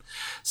 man.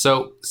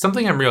 So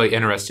something I'm really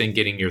interested in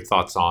getting your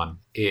thoughts on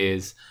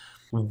is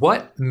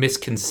what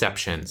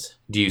misconceptions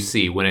do you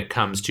see when it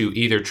comes to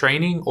either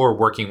training or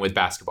working with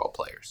basketball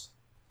players?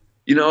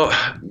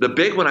 The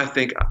big one I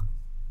think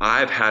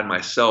I've had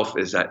myself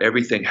is that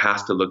everything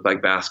has to look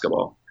like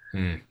basketball.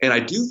 And I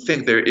do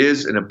think there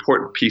is an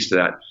important piece to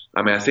that.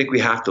 I think we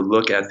have to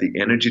look at the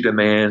energy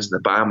demands, the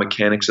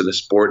biomechanics of the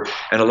sport.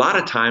 And a lot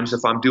of times if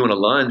I'm doing a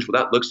lunge,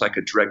 well, that looks like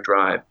a direct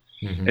drive.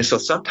 Mm-hmm. And so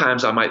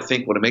sometimes I might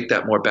think, well, to make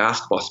that more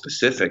basketball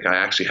specific, I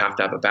actually have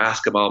to have a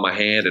basketball in my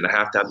hand and I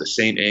have to have the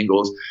same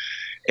angles.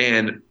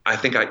 And I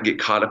think I can get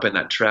caught up in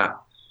that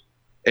trap.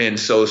 And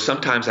so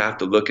sometimes I have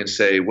to look and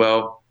say,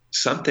 well,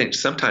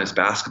 sometimes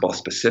basketball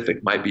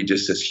specific might be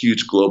just this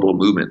huge global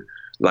movement,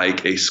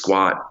 like a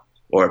squat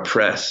or a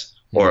press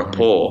or a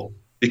pull.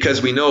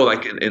 Because we know,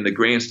 like in the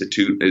Gray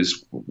Institute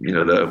is,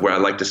 where I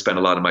like to spend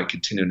a lot of my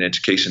continuing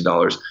education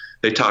dollars.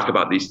 They talk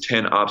about these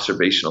 10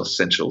 observational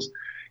essentials,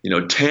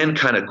 10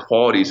 kind of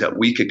qualities that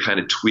we could kind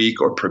of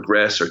tweak or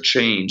progress or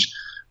change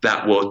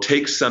that will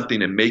take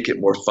something and make it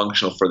more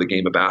functional for the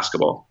game of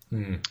basketball.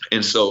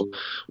 And so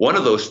one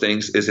of those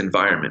things is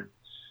environment.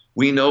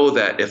 We know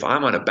that if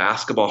I'm on a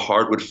basketball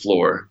hardwood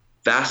floor,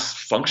 that's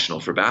functional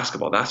for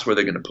basketball. That's where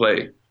they're going to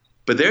play.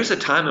 But there's a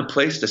time and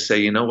place to say,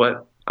 you know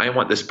what? I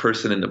want this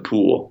person in the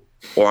pool,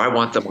 or I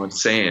want them on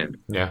sand,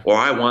 or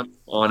I want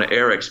on an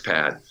Airx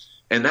pad.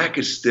 And that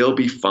could still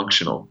be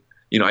functional.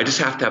 I just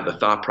have to have the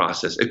thought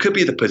process. It could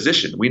be the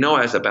position. We know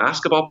as a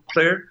basketball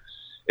player,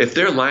 if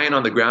they're lying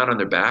on the ground on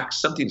their back,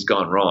 something's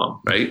gone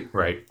wrong, right?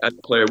 Right. As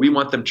a player, we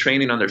want them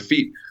training on their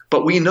feet.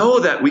 But we know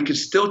that we can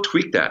still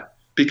tweak that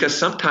because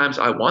sometimes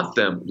I want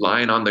them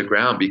lying on the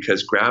ground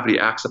because gravity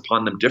acts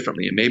upon them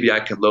differently. And maybe I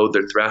can load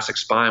their thoracic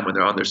spine when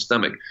they're on their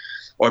stomach.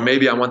 Or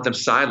maybe I want them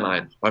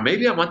sidelined. Or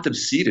maybe I want them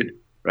seated,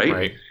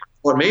 right?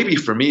 Or maybe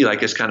for me,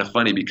 like it's kind of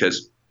funny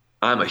because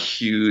I'm a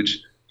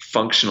huge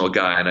functional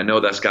guy. And I know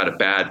that's got a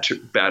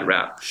bad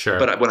rap. Sure.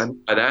 But what I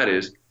mean by that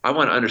is I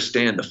want to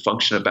understand the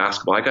function of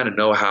basketball. I got to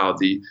know how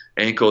the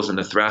ankles and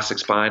the thoracic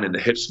spine and the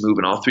hips move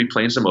in all 3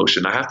 planes of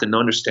motion. I have to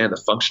understand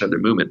the function of their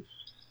movement.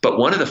 But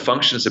one of the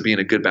functions of being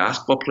a good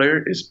basketball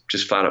player is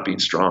just flat out being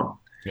strong.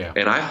 Yeah.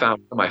 And I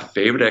found one of my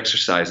favorite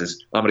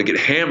exercises. I'm going to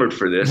get hammered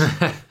for this.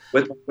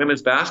 With the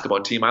women's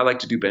basketball team, I like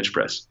to do bench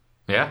press.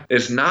 Yeah.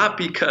 It's not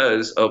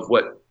because of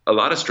what a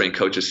lot of strength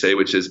coaches say,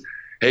 which is,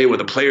 hey, well,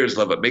 the players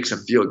love it, makes them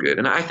feel good.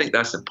 And I think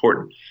that's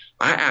important.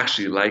 I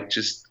actually like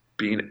just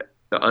being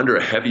they're under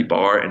a heavy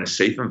bar in a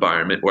safe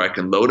environment where I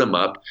can load them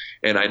up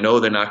and I know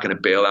they're not going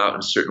to bail out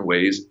in certain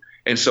ways.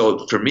 And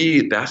so for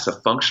me, that's a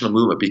functional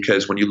movement,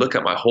 because when you look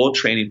at my whole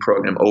training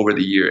program over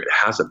the year, it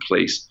has a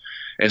place.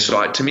 And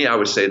so to me, I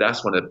would say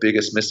that's one of the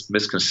biggest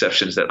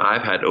misconceptions that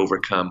I've had to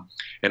overcome.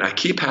 And I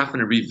keep having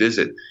to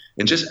revisit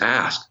and just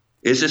ask,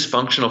 is this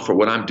functional for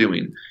what I'm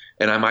doing?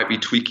 And I might be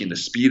tweaking the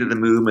speed of the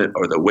movement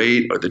or the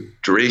weight or the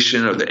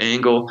duration or the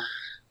angle.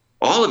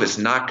 All of it's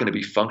not going to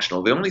be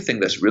functional. The only thing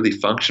that's really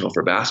functional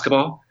for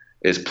basketball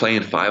is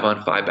playing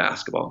 5-on-5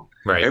 basketball.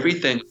 Right.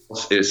 Everything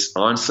else is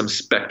on some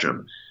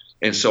spectrum.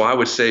 And so I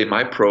would say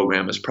my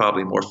program is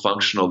probably more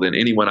functional than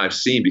anyone I've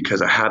seen,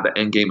 because I have the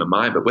end game in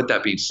mind. But with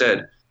that being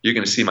said, you're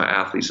going to see my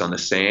athletes on the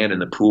sand, in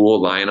the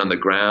pool, lying on the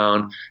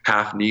ground,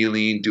 half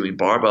kneeling, doing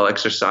barbell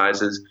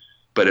exercises.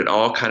 But it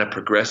all kind of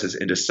progresses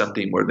into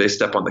something where they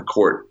step on the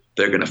court,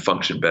 they're going to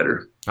function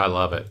better. I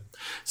love it.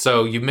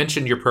 So you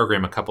mentioned your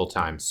program a couple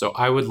times. So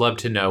I would love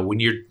to know,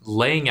 when you're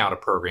laying out a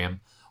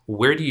program,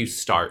 where do you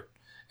start?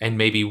 And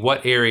maybe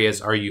what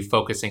areas are you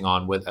focusing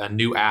on with a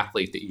new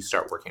athlete that you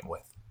start working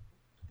with?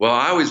 Well,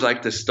 I always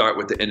like to start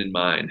with the end in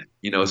mind.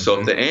 So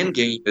if the end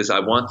game is I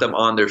want them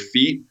on their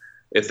feet,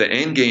 if the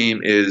end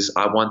game is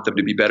I want them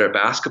to be better at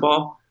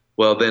basketball,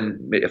 well,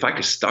 then if I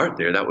could start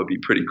there, that would be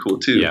pretty cool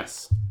too.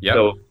 Yes. Yep.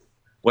 So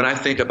when I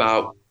think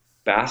about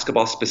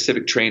basketball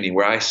specific training,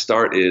 where I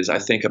start is I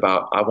think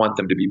about I want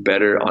them to be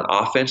better on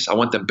offense. I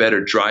want them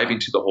better driving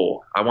to the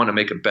hole. I want to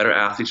make them better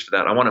athletes for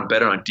that. I want them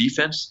better on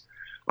defense.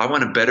 I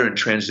want them better in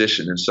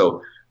transition. And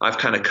so I've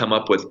kind of come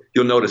up with,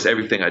 you'll notice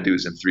everything I do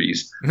is in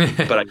threes,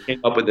 but I came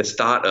up with this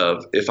thought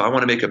of, if I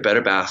want to make a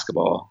better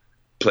basketball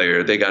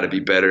player, they got to be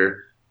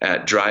better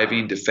at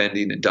driving,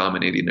 defending, and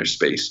dominating their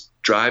space.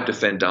 Drive,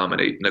 defend,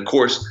 dominate. And of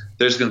course,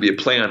 there's going to be a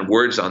play on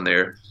words on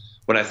there.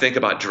 When I think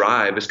about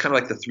drive, it's kind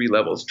of like the 3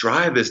 levels.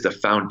 Drive is the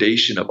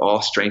foundation of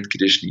all strength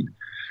conditioning.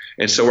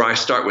 And so where I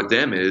start with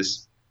them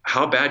is,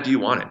 how bad do you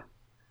want it?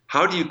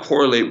 How do you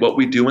correlate what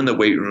we do in the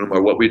weight room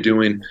or what we're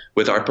doing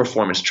with our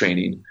performance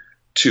training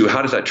to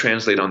how does that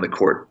translate on the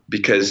court?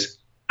 Because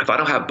if I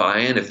don't have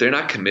buy-in, if they're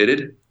not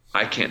committed,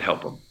 I can't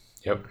help them.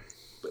 Yep.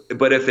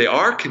 But if they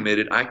are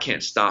committed, I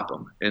can't stop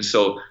them. And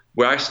so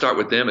where I start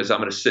with them is I'm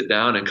going to sit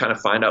down and kind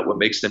of find out what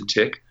makes them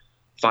tick,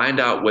 find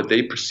out what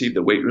they perceive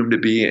the weight room to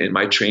be and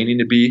my training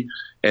to be,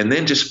 and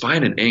then just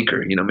find an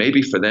anchor.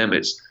 Maybe for them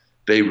it's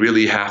they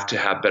really have to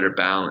have better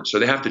balance or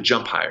they have to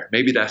jump higher.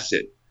 Maybe that's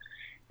it.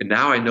 And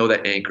now I know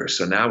that anchor.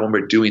 So now when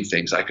we're doing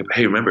things, I could,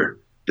 hey, remember,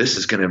 this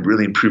is going to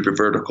really improve your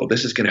vertical.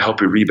 This is going to help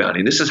your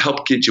rebounding. This is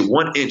help get you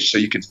 1 inch so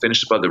you can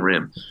finish above the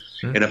rim.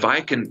 Mm-hmm. And if I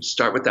can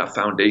start with that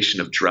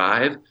foundation of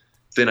drive,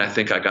 then I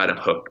think I got him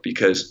hooked,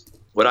 because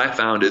what I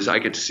found is I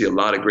get to see a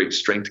lot of great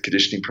strength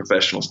conditioning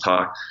professionals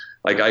talk.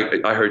 Like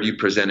I heard you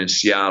present in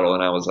Seattle,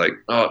 and I was like,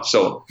 oh,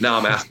 so now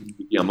I'm asking you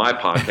to be on my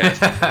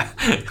podcast.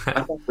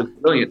 I thought it was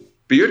brilliant.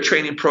 But your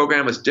training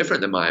program is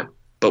different than mine.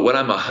 But what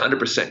I'm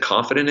 100%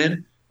 confident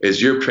in is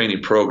your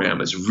training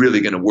program is really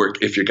going to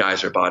work if your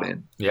guys are bought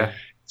in. Yeah.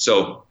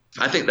 So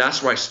I think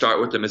that's where I start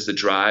with them, is the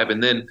drive.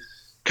 And then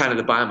kind of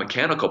the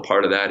biomechanical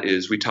part of that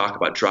is we talk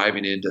about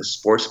driving into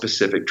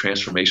sport-specific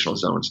transformational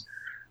zones.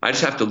 I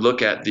just have to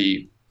look at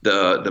the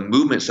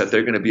movements that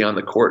they're going to be on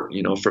the court.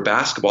 For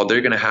basketball,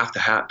 they're going to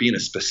have be in a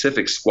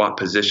specific squat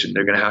position.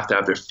 They're going to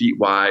have their feet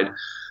wide,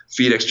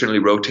 feet externally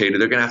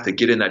rotated. They're going to have to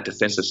get in that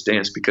defensive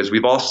stance, because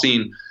we've all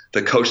seen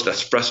the coach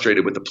that's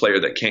frustrated with the player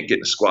that can't get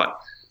in a squat.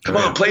 Come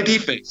on, play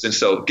defense. And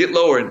so get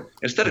lower. And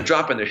instead of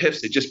dropping their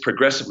hips, they just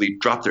progressively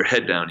drop their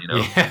head down,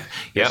 Yeah.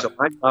 Yep. So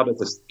my job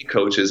as a state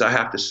coach is I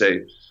have to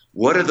say,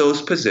 what are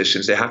those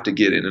positions they have to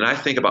get in? And I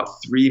think about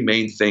 3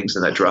 main things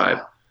in that drive.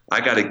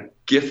 I got to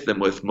gift them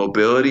with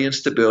mobility and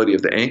stability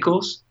of the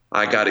ankles.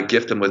 I got to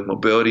gift them with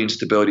mobility and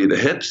stability of the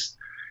hips.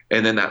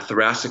 And then that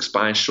thoracic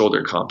spine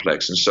shoulder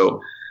complex. And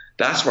so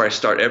that's where I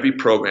start every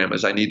program,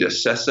 is I need to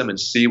assess them and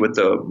see what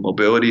the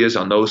mobility is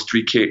on those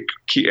 3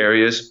 key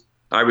areas.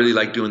 I really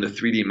like doing the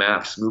 3D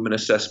MAPS movement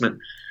assessment.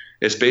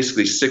 It's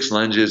basically 6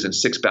 lunges and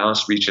 6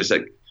 balance reaches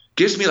that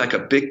gives me like a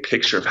big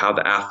picture of how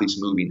the athlete's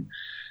moving.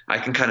 I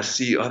can kind of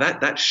see,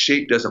 that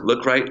shape doesn't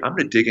look right. I'm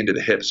going to dig into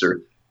the hips,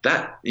 or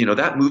that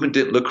movement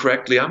didn't look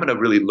correctly. I'm going to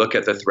really look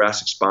at the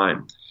thoracic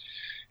spine.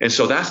 And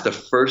so that's the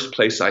first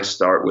place I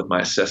start with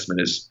my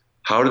assessment, is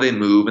how do they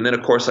move? And then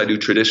of course I do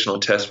traditional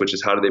tests, which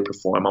is how do they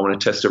perform? I want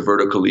to test their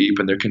vertical leap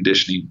and their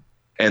conditioning.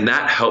 And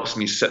that helps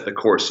me set the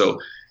course. So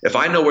if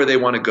I know where they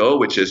want to go,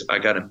 which is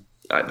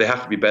they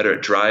have to be better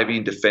at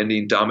driving,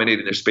 defending,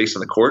 dominating their space on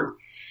the court.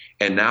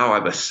 And now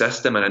I've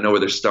assessed them and I know where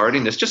they're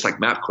starting. It's just like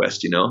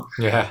MapQuest,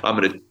 Yeah. I'm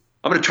going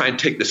to try and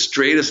take the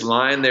straightest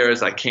line there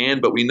as I can,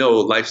 but we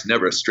know life's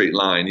never a straight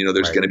line.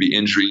 There's going to be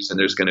injuries and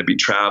there's going to be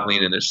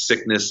traveling and there's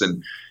sickness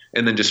and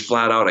then just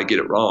flat out I get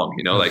it wrong.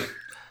 Like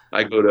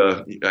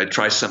I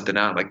try something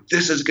out. I'm like,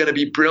 this is going to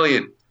be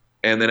brilliant.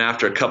 And then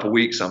after a couple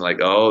weeks, I'm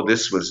like, oh,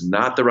 this was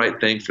not the right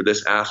thing for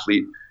this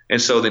athlete.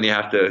 And so then you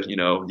have to,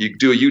 you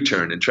do a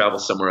U-turn and travel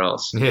somewhere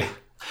else. Yeah.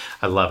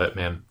 I love it,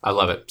 man. I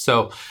love it.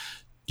 So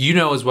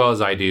as well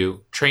as I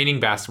do, training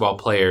basketball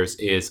players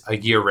is a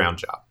year-round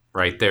job.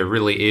 right? There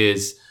really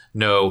is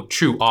no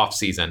true off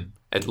season,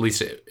 at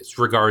least as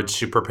regards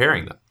to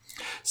preparing them.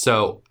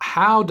 So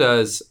how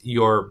does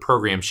your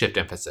program shift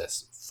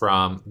emphasis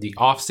from the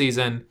off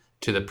season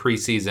to the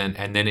preseason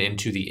and then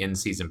into the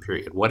in-season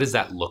period? What does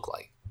that look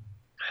like?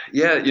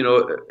 Yeah,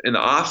 in the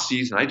off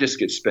season, I just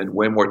get to spend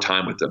way more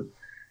time with them.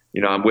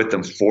 I'm with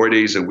them 4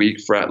 days a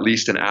week for at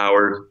least an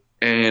hour.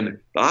 And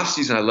the off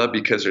season I love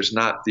because there's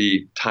not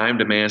the time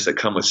demands that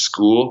come with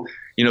school.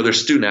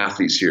 There's student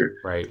athletes here.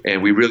 Right.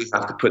 And we really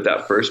have to put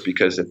that first,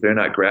 because if they're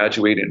not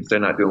graduating, if they're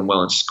not doing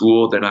well in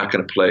school, they're not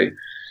going to play.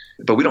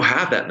 But we don't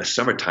have that in the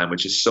summertime,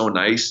 which is so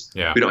nice.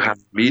 Yeah. We don't have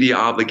media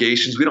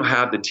obligations. We don't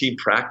have the team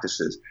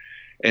practices.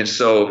 And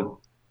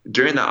so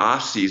during the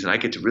off season, I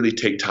get to really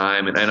take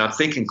time, and I'm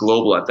thinking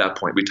global at that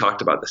point. We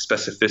talked about the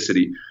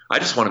specificity. I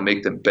just want to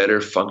make them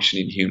better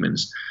functioning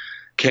humans.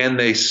 Can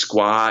they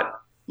squat,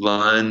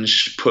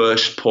 lunge,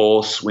 push,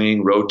 pull,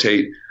 swing,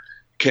 rotate?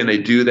 Can they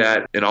do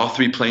that in all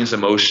three planes of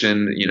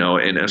motion?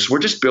 And so we're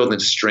just building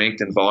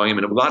strength and volume.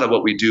 And a lot of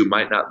what we do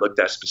might not look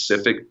that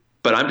specific,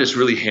 but I'm just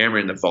really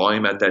hammering the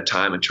volume at that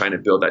time and trying to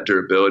build that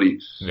durability.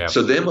 Yeah.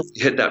 So then when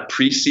we hit that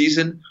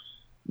preseason,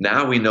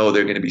 now we know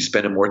they're going to be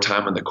spending more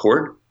time on the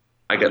court.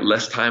 I get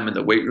less time in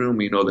the weight room.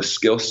 The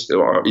skills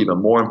are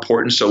even more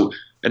important. So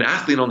an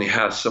athlete only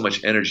has so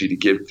much energy to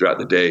give throughout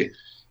the day.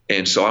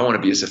 And so I want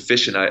to be as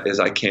efficient as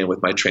I can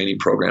with my training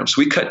program.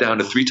 So we cut down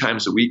to 3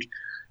 times a week.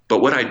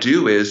 But what I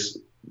do is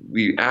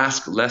we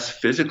ask less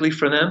physically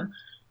for them,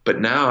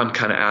 but now I'm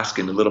kind of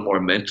asking a little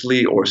more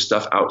mentally or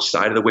stuff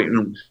outside of the weight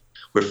room.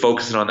 We're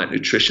focusing on that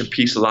nutrition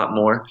piece a lot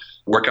more.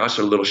 Workouts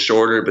are a little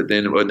shorter, but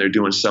then when they're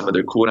doing some of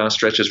their cool down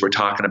stretches, we're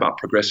talking about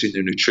progressing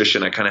their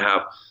nutrition. I kind of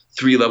have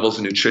 3 levels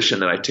of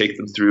nutrition that I take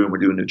them through, and we're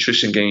doing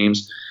nutrition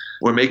games.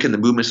 We're making the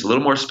movements a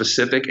little more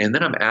specific, and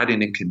then I'm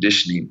adding in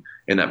conditioning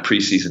in that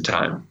preseason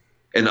time.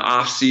 In the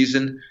off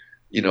season,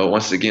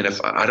 once again, if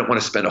I don't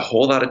want to spend a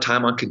whole lot of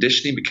time on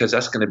conditioning, because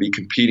that's going to be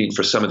competing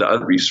for some of the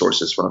other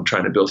resources when I'm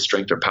trying to build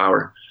strength or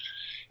power.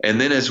 And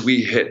then as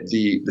we hit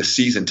the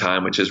season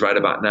time, which is right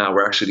about now,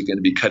 we're actually going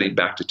to be cutting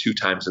back to 2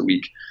 times a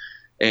week.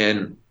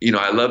 And,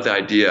 I love the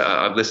idea.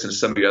 I've listened to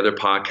some of your other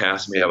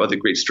podcasts. We have other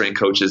great strength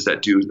coaches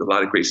that do a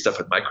lot of great stuff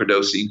with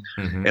microdosing.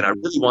 Mm-hmm. And I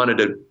really wanted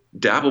to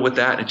dabble with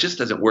that. It just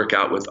doesn't work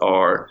out with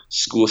our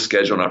school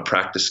schedule and our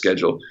practice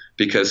schedule,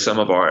 because some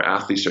of our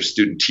athletes are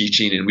student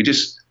teaching, and it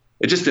just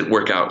didn't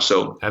work out.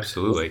 So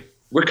absolutely,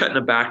 we're cutting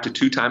them back to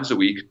 2 times a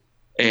week.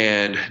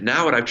 And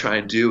now what I try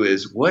and do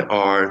is, what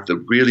are the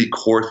really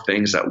core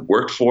things that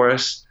work for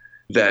us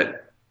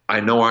that I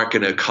know aren't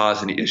going to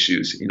cause any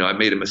issues? I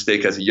made a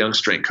mistake as a young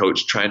strength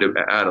coach trying to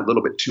add a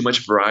little bit too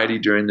much variety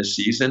during the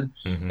season.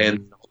 Mm-hmm. And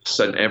all of a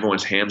sudden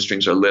everyone's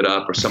hamstrings are lit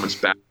up, or someone's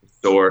back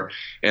sore,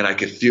 and I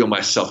could feel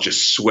myself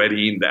just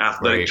sweating. The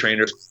athletic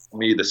trainers call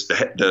me,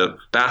 the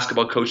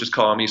basketball coaches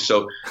call me.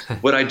 So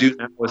what I do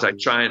now is I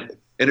try and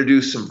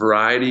introduce some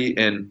variety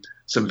and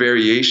some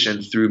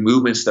variation through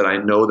movements that I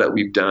know that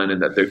we've done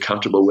and that they're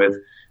comfortable with,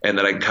 and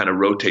that I can kind of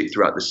rotate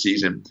throughout the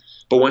season.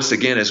 But once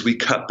again, as we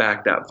cut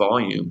back that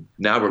volume,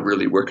 now we're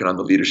really working on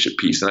the leadership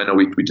piece. And I know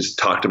we just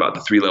talked about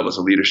the 3 levels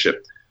of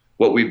leadership.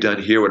 What we've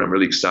done here, what I'm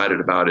really excited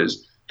about,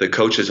 is the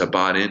coaches have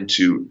bought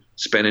into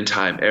spending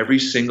time every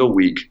single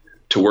week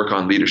to work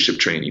on leadership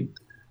training,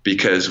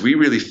 because we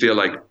really feel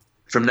like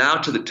from now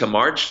to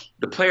March,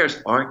 the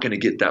players aren't going to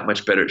get that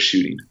much better at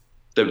shooting.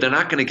 They're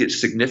not going to get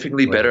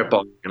significantly better at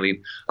ball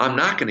handling. I'm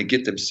not going to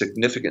get them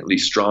significantly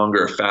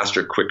stronger,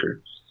 faster,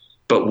 quicker.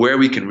 But where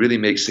we can really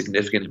make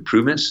significant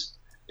improvements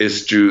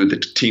is through the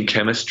team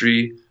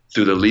chemistry,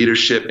 through the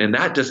leadership, and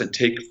that doesn't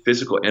take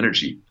physical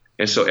energy.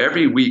 And so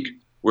every week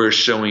we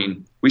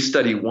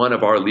study one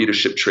of our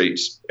leadership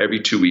traits every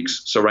 2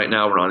 weeks. So right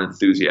now we're on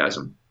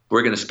enthusiasm.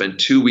 We're going to spend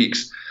 2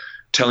 weeks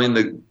telling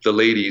the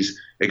ladies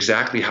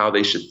exactly how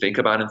they should think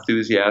about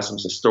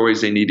enthusiasms, the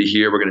stories they need to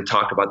hear. We're going to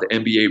talk about the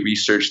NBA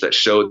research that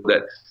showed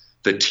that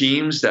the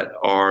teams that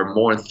are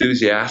more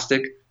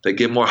enthusiastic, that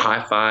give more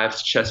high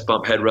fives, chest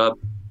bump, head rub,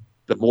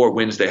 the more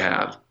wins they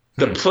have.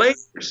 The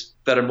players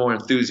that are more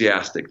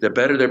enthusiastic, the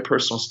better their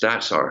personal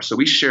stats are. So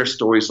we share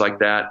stories like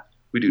that.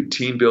 We do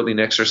team building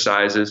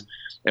exercises,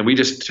 and we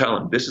just tell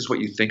them, this is what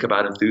you think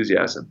about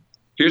enthusiasm.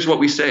 Here's what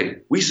we say.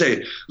 We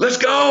say, let's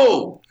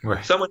go.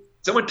 Right.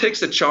 Someone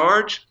takes a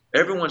charge.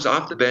 Everyone's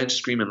off the bench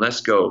screaming,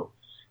 let's go.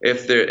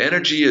 If their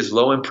energy is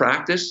low in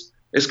practice,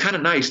 it's kind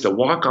of nice to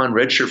walk on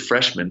redshirt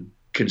freshmen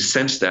can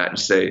sense that and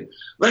say,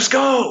 let's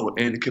go.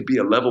 And it could be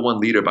a level 1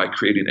 leader by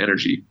creating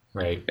energy.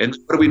 Right. And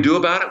what do we do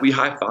about it? We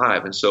high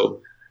five. And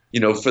so,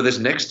 for this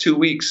next 2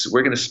 weeks,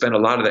 we're going to spend a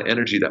lot of the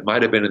energy that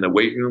might have been in the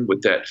weight room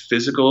with that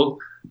physical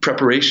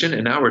preparation,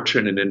 and now we're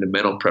turning it into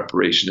mental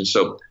preparation. And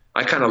so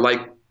I kind of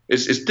like,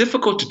 it's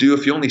difficult to do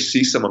if you only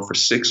see someone for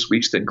 6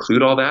 weeks to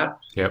include all that.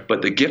 Yep.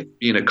 But the gift of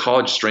being a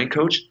college strength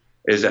coach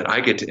is that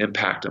I get to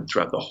impact them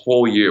throughout the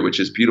whole year, which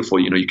is beautiful.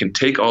 You can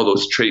take all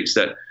those traits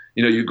that,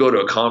 you go to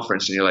a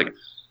conference and you're like,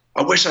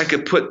 I wish I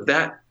could put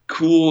that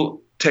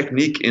cool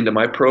technique into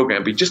my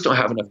program, but you just don't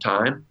have enough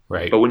time.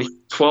 Right. But when you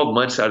 12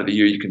 months out of the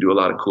year, you can do a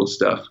lot of cool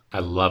stuff. I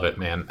love it,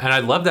 man. And I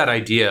love that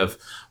idea of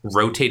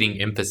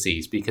rotating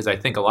emphases, because I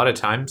think a lot of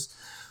times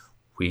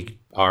we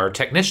are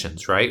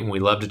technicians, right? And we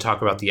love to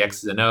talk about the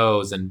X's and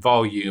O's and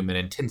volume and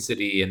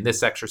intensity and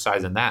this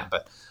exercise and that.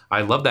 But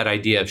I love that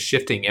idea of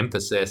shifting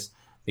emphasis,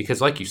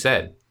 because like you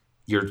said,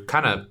 you're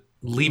kind of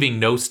leaving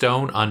no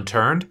stone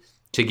unturned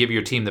to give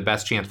your team the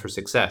best chance for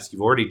success.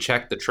 You've already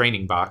checked the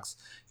training box.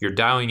 You're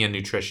dialing in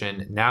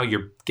nutrition. Now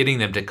you're getting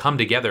them to come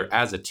together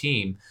as a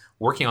team,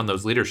 working on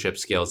those leadership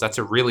skills. That's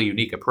a really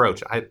unique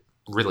approach. I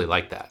really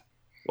like that.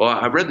 Well,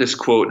 I read this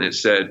quote and it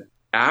said,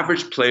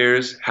 average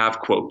players have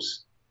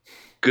quotes.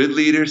 Good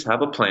leaders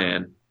have a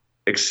plan.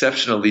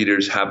 Exceptional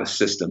leaders have a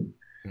system.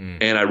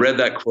 And I read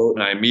that quote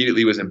and I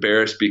immediately was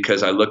embarrassed,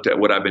 because I looked at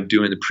what I've been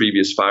doing the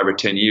previous 5 or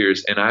 10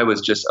 years, and I was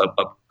just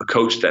a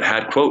coach that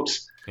had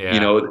quotes. Yeah. You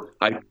know,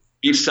 I'd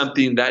eat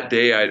something that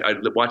day, I'd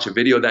watch a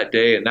video that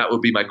day, and that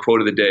would be my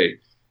quote of the day.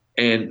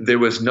 And there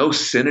was no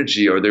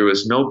synergy, or there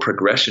was no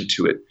progression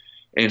to it.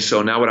 And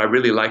so now what I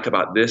really like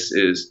about this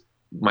is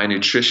my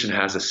nutrition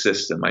has a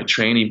system. My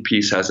training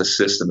piece has a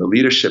system. The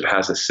leadership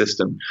has a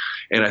system.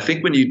 And I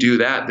think when you do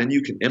that, then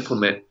you can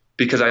implement,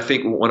 because I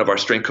think one of our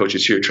strength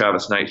coaches here,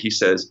 Travis Knight, he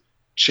says,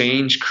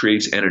 change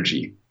creates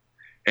energy.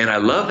 And I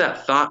love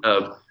that thought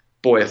of,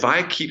 boy, if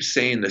I keep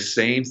saying the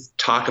same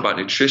talk about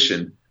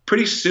nutrition,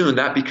 pretty soon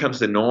that becomes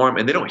the norm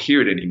and they don't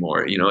hear it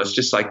anymore. You know, it's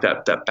just like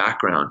that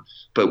background.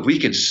 But we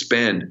can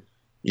spend,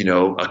 you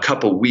know, a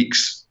couple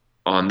weeks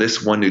on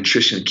this one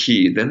nutrition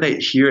key. Then they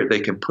hear it, they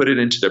can put it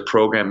into their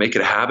program, make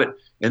it a habit.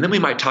 And then we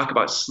might talk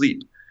about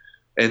sleep.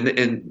 And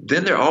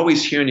then they're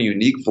always hearing a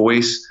unique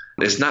voice.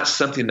 It's not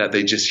something that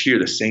they just hear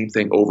the same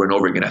thing over and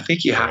over again. I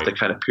think you have to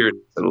kind of period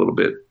it a little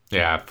bit.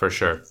 Yeah, for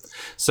sure.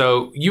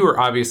 So you were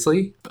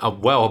obviously a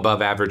well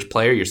above average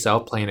player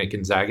yourself, playing at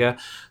Gonzaga.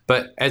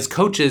 But as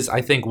coaches,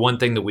 I think one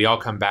thing that we all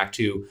come back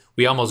to,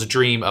 we almost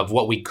dream of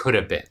what we could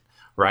have been,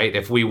 right?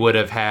 If we would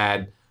have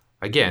had,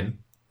 again,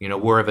 you know,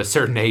 we're of a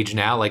certain age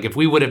now, like if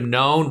we would have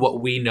known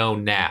what we know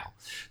now.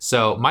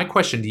 So my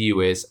question to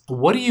you is,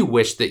 what do you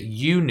wish that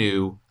you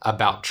knew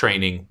about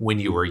training when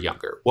you were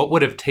younger? What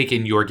would have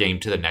taken your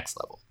game to the next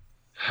level?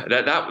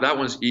 That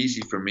one's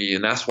easy for me,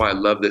 and that's why I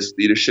love this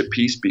leadership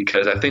piece,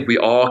 because I think we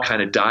all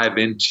kind of dive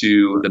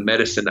into the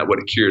medicine that would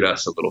have cured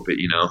us a little bit,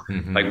 you know.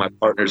 Like my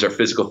partners are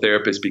physical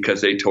therapists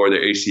because they tore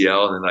their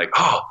ACL, and they're like,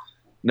 oh,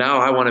 now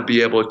I want to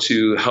be able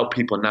to help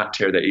people not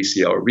tear the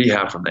ACL or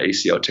rehab from the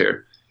ACL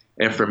tear.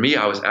 And for me,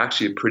 I was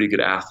actually a pretty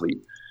good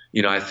athlete.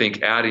 You know, I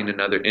think adding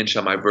another inch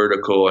on my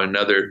vertical or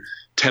another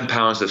 10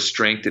 pounds of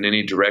strength in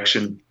any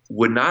direction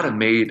would not have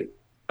made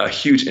a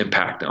huge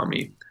impact on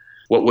me.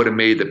 What would have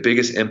made the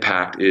biggest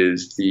impact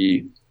is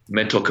the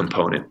mental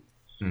component.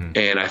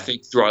 And I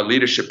think through our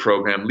leadership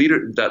program,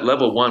 that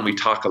level 1, we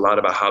talk a lot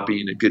about how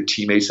being a good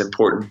teammate is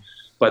important.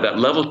 But that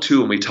level 2,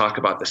 when we talk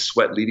about the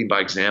sweat leading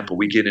by example,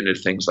 we get into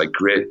things like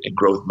grit and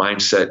growth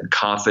mindset and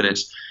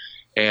confidence.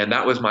 And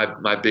that was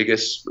my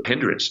biggest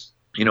hindrance.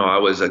 You know, I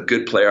was a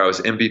good player. I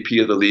was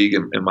MVP of the league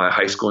in my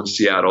high school in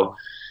Seattle.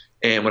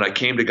 And when I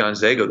came to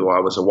Gonzaga, though, I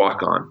was a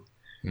walk-on.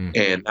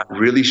 And that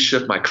really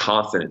shook my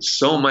confidence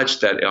so much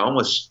that it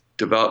almost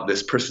developed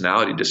this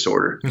personality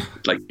disorder,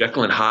 like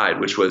Jekyll and Hyde,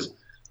 which was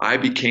I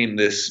became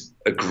this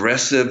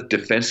aggressive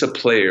defensive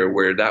player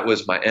where that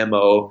was my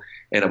MO.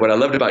 And what I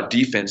loved about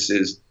defense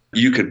is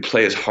you could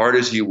play as hard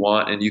as you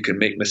want and you can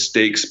make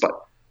mistakes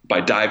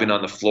by diving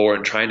on the floor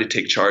and trying to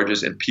take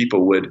charges, and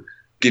people would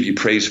give you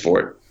praise for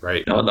it.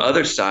 Right. Now, on the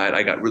other side,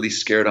 I got really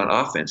scared on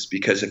offense,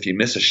 because if you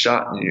miss a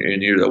shot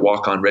and you're the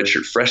walk-on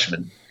redshirt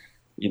freshman,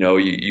 you know,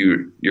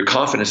 your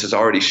confidence is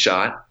already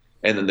shot.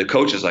 And then the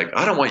coach is like,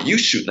 I don't want you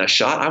shooting that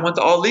shot. I want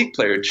the all-league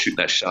player shooting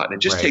that shot. And it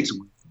just takes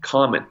one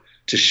comment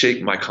to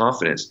shake my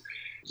confidence.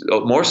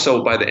 More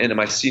so by the end of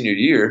my senior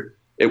year,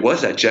 it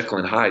was at Jekyll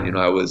and Hyde. You know,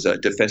 I was a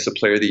defensive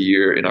player of the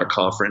year in our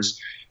conference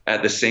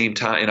at the same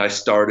time. And I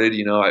started,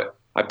 you know,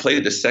 I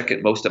played the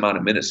second most amount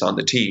of minutes on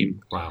the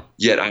team. Wow.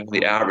 Yet I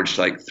only averaged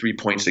like 3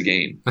 points a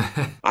game.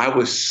 I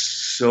was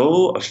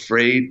so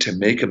afraid to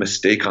make a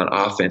mistake on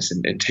offense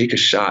and take a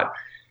shot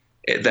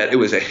that it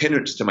was a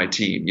hindrance to my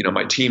team. You know,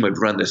 my team would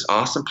run this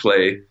awesome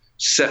play,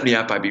 set me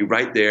up, I'd be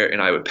right there,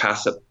 and I would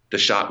pass up the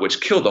shot,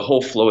 which killed the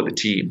whole flow of the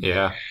team.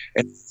 Yeah.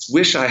 And I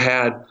wish I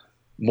had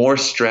more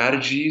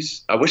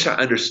strategies. I wish I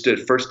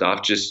understood, first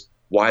off, just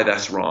why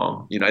that's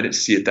wrong. You know, I didn't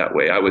see it that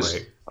way. I was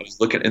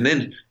looking, and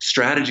then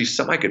strategies,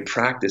 something I could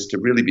practice to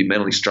really be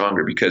mentally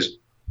stronger, because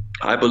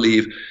I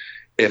believe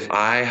if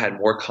I had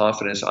more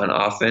confidence on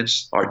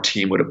offense, our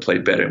team would have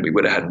played better and we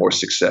would have had more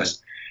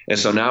success. And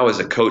so now as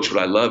a coach,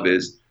 what I love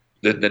is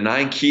the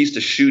 9 keys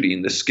to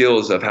shooting, the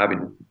skills of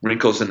having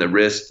wrinkles in the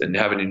wrist and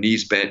having your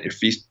knees bent, your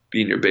feet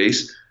being your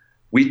base.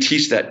 We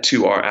teach that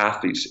to our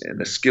athletes, and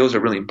the skills are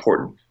really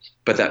important.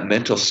 But that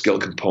mental skill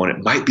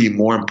component might be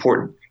more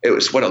important. It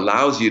was what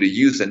allows you to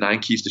use the 9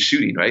 keys to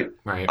shooting, right?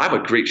 I'm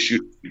a great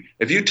shooter.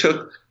 If you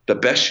took the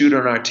best shooter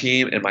on our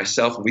team and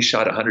myself and we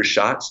shot 100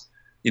 shots,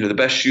 you know, the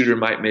best shooter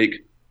might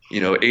make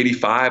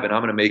 85 and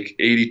I'm going to make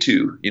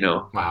 82,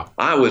 Wow.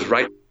 I was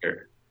right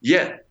there.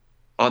 Yet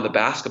on the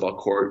basketball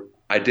court,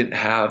 I didn't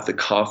have the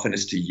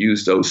confidence to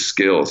use those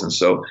skills. And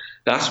so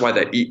that's why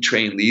that eat,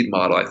 train, lead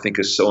model, I think,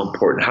 is so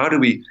important. How do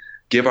we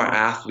give our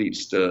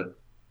athletes the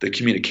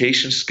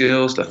communication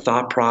skills, the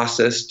thought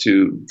process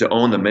to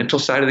own the mental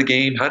side of the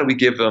game? How do we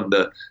give them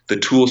the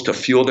tools to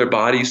fuel their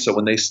bodies so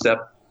when they step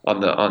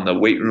on the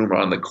weight room or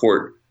on the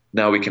court,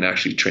 now we can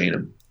actually train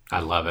them? I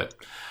love it.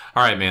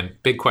 All right, man.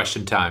 Big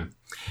question time.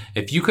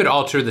 If you could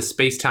alter the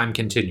space-time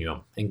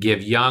continuum and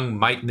give young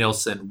Mike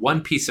Nilsson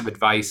one piece of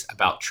advice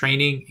about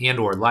training and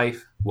or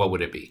life, what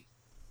would it be?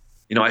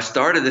 I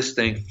started this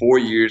thing 4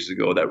 years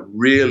ago that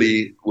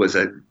really was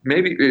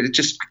maybe it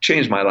just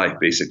changed my life,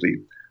 basically.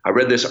 I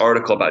read this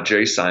article about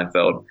Jerry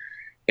Seinfeld,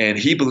 and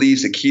he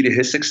believes the key to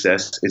his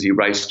success is he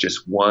writes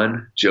just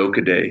one joke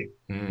a day.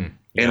 Yes.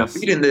 And I'm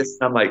reading this,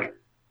 and I'm like,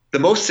 the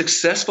most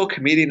successful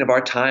comedian of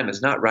our time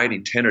is not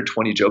writing 10 or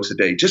 20 jokes a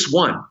day, just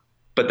one.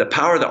 But the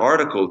power of the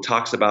article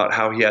talks about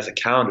how he has a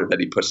calendar that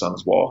he puts on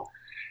his wall.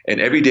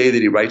 And every day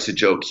that he writes a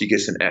joke, he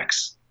gets an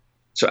X.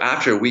 So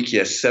after a week, he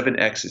has 7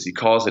 X's. He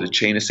calls it a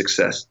chain of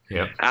success.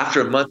 Yep. After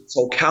a month, his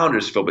whole calendar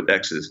is filled with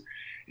X's.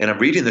 And I'm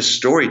reading this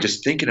story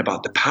just thinking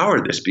about the power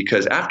of this,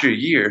 because after a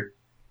year,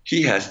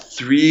 he has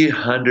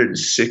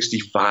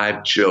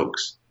 365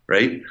 jokes,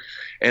 right?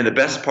 And the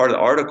best part of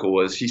the article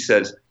was he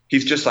says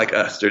he's just like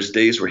us. There's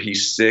days where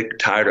he's sick,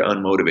 tired, or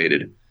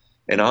unmotivated.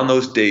 And on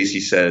those days, he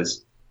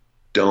says,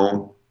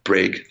 don't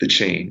break the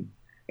chain.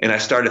 And I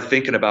started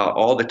thinking about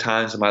all the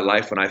times in my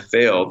life when I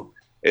failed.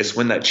 It's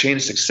when that chain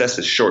of success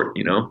is short,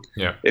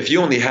 Yeah. If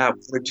you only have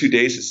 1 or 2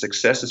 days of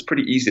success, it's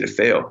pretty easy to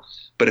fail.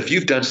 But if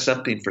you've done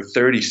something for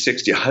 30,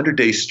 60, 100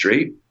 days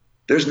straight,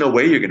 there's no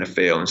way you're going to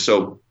fail. And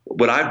so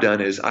what I've done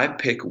is I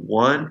pick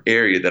one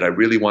area that I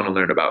really want to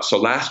learn about. So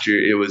last year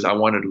I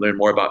wanted to learn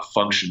more about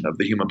function of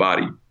the human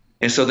body.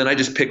 And so then I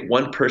just pick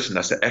one person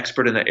that's an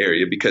expert in that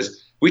area,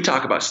 because we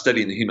talk about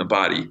studying the human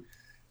body.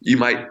 You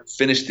might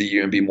finish the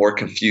year and be more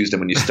confused than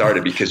when you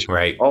started because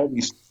Right. all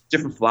these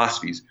different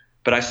philosophies.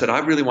 But I said, I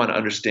really want to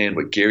understand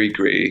what Gary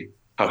Gray,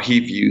 how he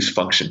views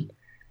function.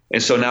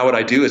 And so now what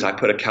I do is I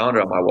put a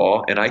calendar on my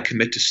wall and I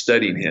commit to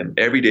studying him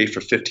every day for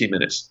 15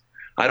 minutes.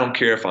 I don't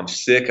care if I'm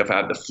sick, if I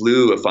have the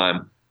flu, if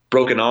I'm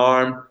broken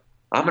arm,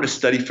 I'm going to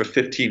study for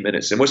 15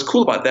 minutes. And what's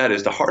cool about that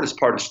is the hardest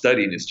part of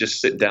studying is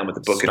just sitting down with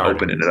the book and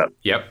opening it up.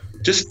 Yep.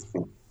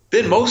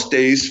 Then most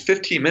days,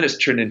 15 minutes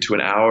turn into an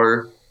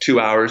hour,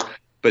 2 hours.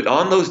 But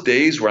on those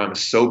days where I'm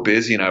so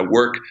busy and I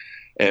work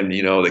and,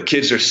 the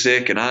kids are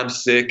sick and I'm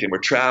sick and we're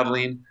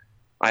traveling,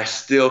 I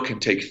still can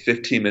take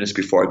 15 minutes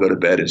before I go to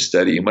bed and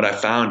study. And what I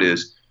found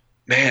is,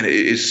 man, it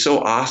is so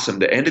awesome.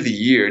 The end of the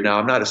year, now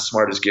I'm not as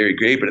smart as Gary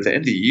Gray, but at the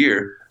end of the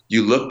year,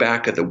 you look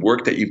back at the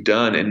work that you've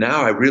done, and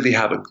now I really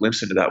have a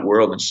glimpse into that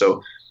world. And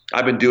so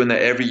I've been doing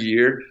that every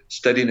year,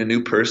 studying a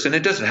new person.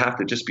 It doesn't have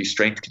to just be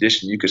strength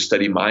conditioning. You could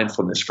study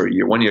mindfulness for a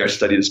year. One year I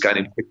studied this guy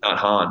named Thich Nhat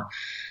Hanh,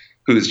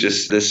 who's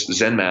just this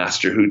Zen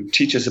master who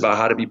teaches about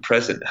how to be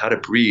present, how to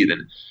breathe.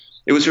 And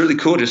it was really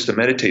cool just to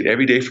meditate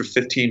every day for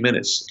 15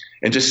 minutes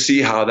and just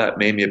see how that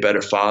made me a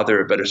better father,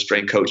 a better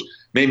strength coach,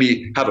 made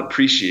me have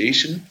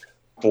appreciation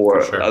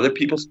for other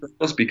people's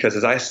struggles, because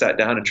as I sat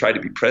down and tried to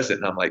be present,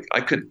 and I'm like,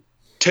 I couldn't,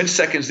 10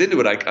 seconds into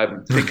it,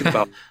 I'm thinking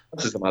about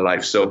in my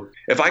life. So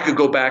if I could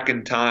go back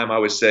in time, I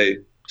would say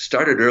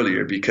start it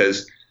earlier,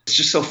 because it's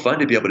just so fun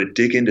to be able to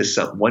dig into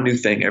one new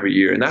thing every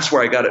year. And that's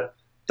where I got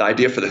the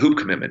idea for the hoop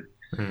commitment.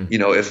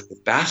 If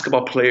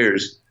basketball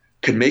players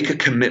could make a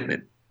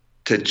commitment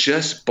to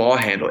just ball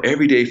handle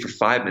every day for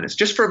 5 minutes,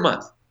 just for a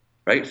month,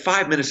 right?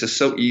 5 minutes is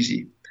so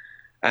easy.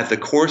 At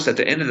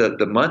the end of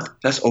the month,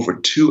 that's over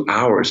 2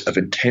 hours of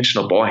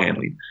intentional ball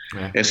handling.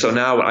 Yeah. And so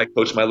now I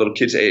coach my little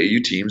kids'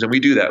 AAU teams, and we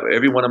do that.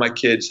 Every one of my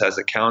kids has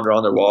a calendar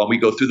on their wall, and we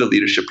go through the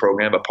leadership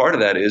program. But part of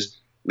that is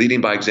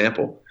leading by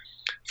example.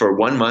 For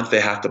 1 month,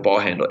 they have to ball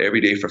handle every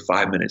day for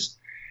 5 minutes.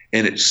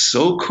 And it's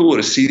so cool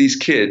to see these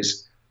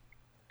kids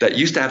that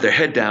used to have their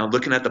head down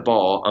looking at the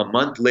ball. A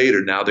month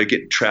later, now they're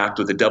getting trapped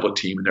with a double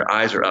team and their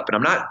eyes are up. And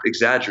I'm not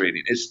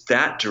exaggerating. It's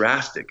that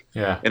drastic.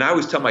 Yeah. And I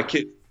always tell my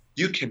kids,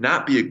 you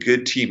cannot be a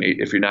good teammate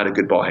if you're not a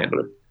good ball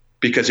handler.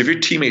 Because if your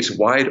teammate's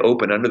wide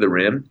open under the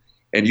rim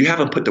and you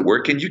haven't put the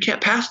work in, you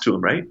can't pass to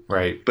him, right?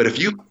 Right. But if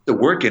you put the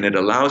work in, it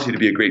allows you to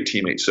be a great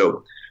teammate.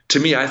 So to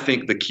me, I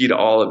think the key to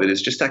all of it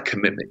is just that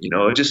commitment,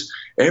 just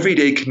every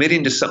day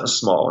committing to something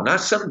small, not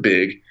something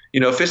big.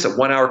 If it's a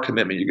 1 hour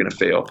commitment, you're going to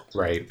fail.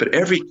 Right. But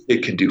every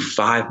kid can do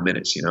 5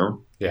 minutes,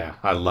 Yeah,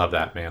 I love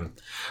that, man.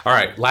 All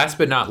right. Last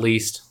but not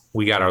least,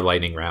 we got our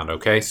lightning round.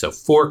 Okay. So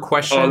 4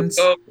 questions.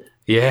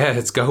 Yeah,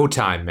 it's go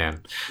time,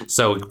 man.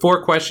 So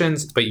 4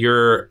 questions, but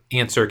your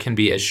answer can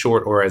be as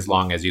short or as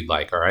long as you'd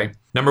like. All right.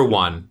 Number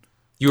 1,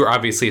 you are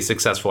obviously a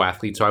successful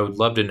athlete. So I would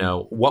love to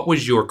know, what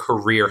was your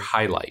career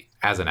highlight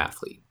as an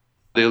athlete?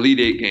 The Elite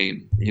Eight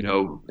game,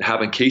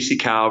 having Casey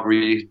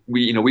Calvary,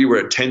 we were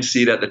a 10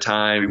 seed at the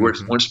time. We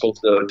weren't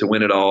supposed to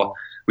win it all.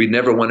 We'd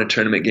never won a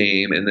tournament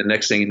game. And the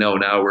next thing you know,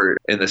 now we're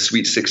in the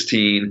Sweet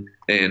 16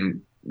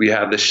 and we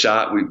have this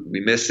shot, we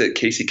miss it.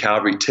 Casey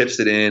Calvary tips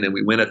it in, and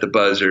we win at the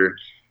buzzer.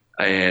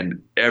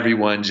 And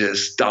everyone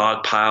just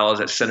dog piles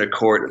at center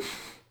court.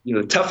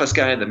 The toughest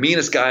guy and the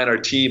meanest guy on our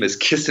team is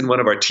kissing one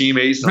of our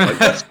teammates. And I'm like,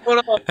 what's going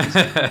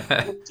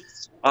on?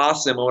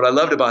 Awesome. And what I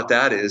loved about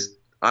that is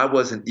I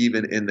wasn't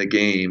even in the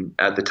game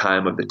at the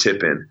time of the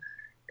tip-in.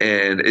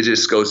 And it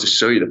just goes to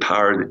show you the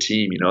power of the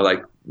team.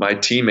 Like my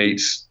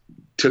teammates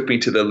took me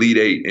to the Elite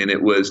Eight, and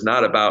it was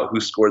not about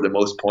who scored the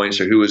most points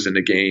or who was in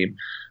the game.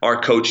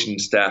 Our coaching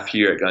staff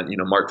here,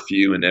 Mark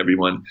Few and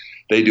everyone,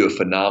 they do a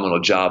phenomenal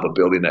job of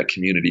building that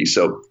community.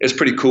 So it's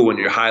pretty cool when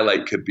your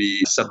highlight could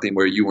be something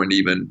where you weren't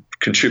even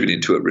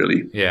contributing to it,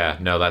 really. Yeah,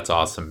 no, that's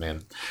awesome,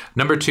 man.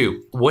 Number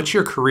 2, what's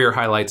your career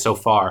highlight so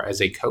far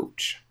as a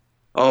coach?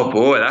 Oh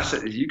boy,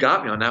 you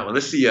got me on that one.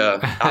 Let's see.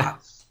 I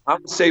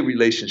would say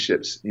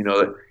relationships.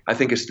 I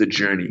think it's the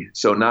journey.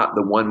 So not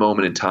the one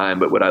moment in time,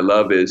 but what I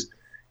love is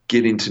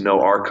getting to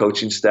know our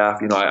coaching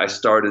staff. I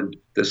started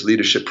this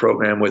leadership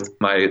program with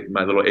my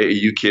little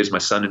AAU kids, my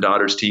son and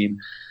daughter's team.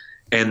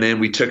 And then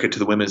we took it to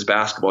the women's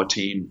basketball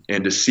team,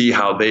 and to see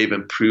how they've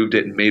improved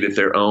it and made it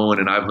their own.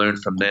 And I've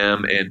learned from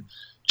them, and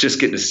just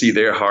getting to see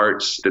their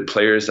hearts, the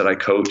players that I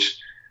coach.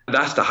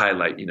 That's the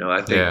highlight.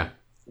 I think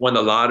won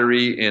the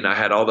lottery and I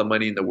had all the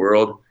money in the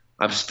world.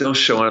 I'm still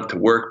showing up to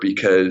work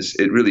because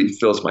it really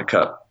fills my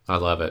cup. I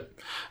love it.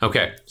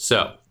 Okay,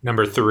 so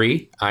number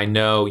 3, I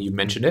know you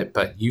mentioned it,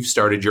 but you've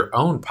started your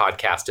own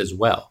podcast as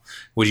well.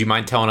 Would you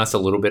mind telling us a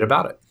little bit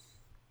about it?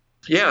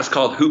 Yeah, it's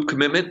called Hoop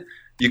Commitment.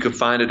 You can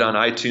find it on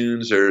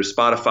iTunes or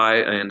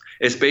Spotify, and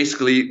it's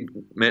basically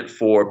meant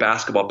for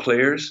basketball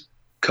players,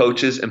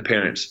 coaches, and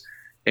parents.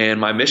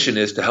 And my mission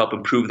is to help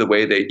improve the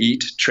way they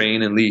eat,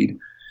 train, and lead.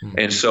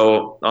 And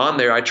so on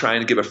there, I try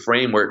and give a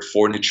framework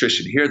for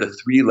nutrition. Here are the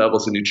 3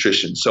 levels of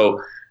nutrition.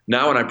 So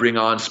now when I bring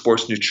on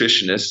sports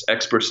nutritionists,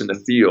 experts in the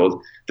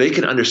field, they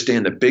can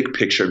understand the big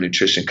picture of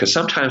nutrition, because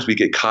sometimes we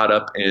get caught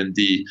up in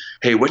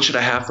hey, what should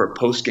I have for a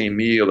post-game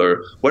meal,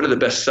 or what are the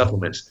best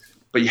supplements?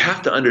 But you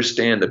have to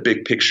understand the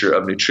big picture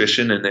of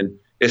nutrition. And then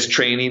it's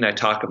training. I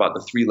talk about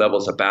the 3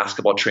 levels of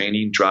basketball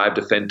training: drive,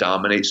 defend,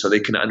 dominate, so they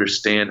can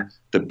understand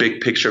the big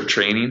picture of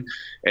training.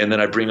 And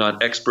then I bring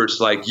on experts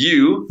like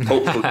you,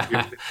 hopefully,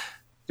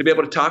 to be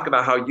able to talk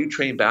about how you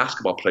train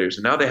basketball players.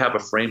 And now they have a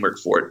framework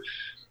for it.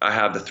 I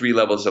have the 3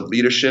 levels of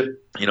leadership.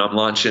 I'm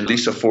launching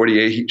Lisa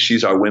Fortier.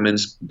 She's our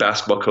women's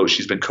basketball coach.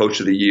 She's been coach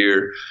of the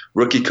year,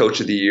 rookie coach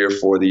of the year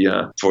for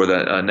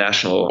the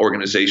national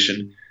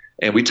organization.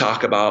 And we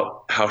talk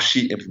about how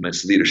she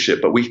implements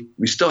leadership, but we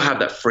still have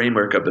that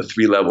framework of the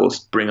 3 levels.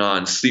 Bring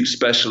on sleep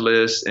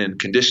specialists and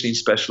conditioning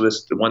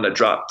specialists. The one that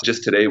dropped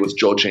just today was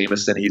Joel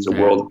Jamieson. He's a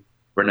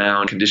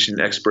world-renowned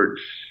conditioning expert.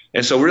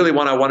 And so really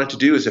what I wanted to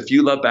do is, if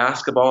you love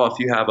basketball, if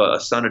you have a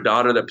son or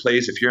daughter that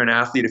plays, if you're an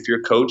athlete, if you're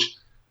a coach,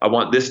 I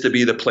want this to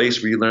be the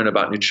place where you learn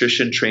about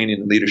nutrition,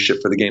 training, and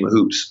leadership for the game of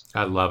hoops.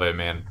 I love it,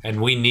 man.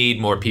 And we need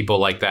more people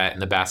like that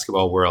in the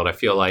basketball world. I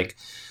feel like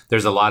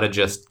there's a lot of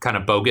just kind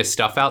of bogus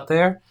stuff out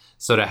there.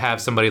 So to have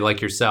somebody like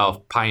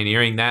yourself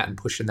pioneering that and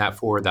pushing that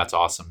forward, that's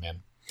awesome,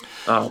 man.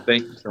 Oh,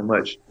 thank you so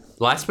much.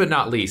 Last but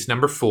not least,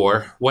 number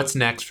 4, what's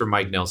next for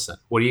Mike Nilsson?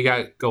 What do you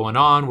got going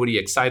on? What are you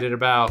excited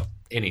about?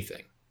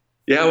 Anything?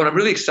 Yeah, what I'm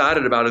really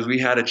excited about is we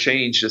had a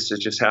change that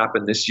just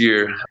happened this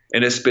year.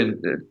 And it's been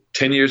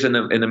 10 years in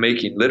the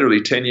making.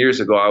 Literally 10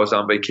 years ago, I was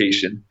on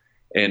vacation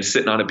and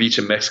sitting on a beach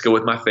in Mexico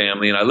with my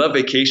family. And I love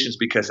vacations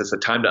because it's a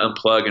time to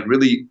unplug and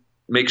really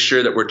make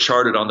sure that we're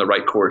charted on the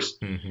right course.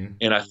 Mm-hmm.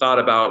 And I thought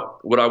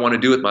about what I want to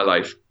do with my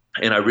life.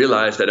 And I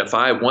realized that if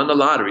I won the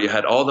lottery, I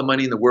had all the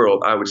money in the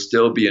world, I would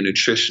still be a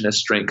nutritionist,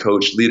 strength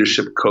coach,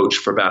 leadership coach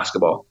for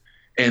basketball.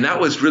 And that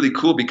was really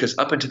cool, because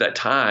up until that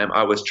time,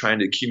 I was trying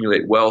to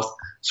accumulate wealth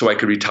so I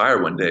could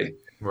retire one day.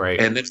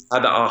 Right. And then I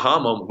had the aha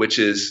moment, which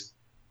is,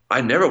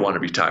 I never want to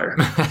retire.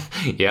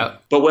 Yeah.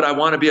 But what I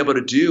want to be able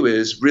to do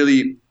is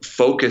really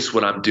focus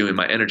what I'm doing,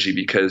 my energy,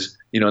 because,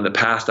 in the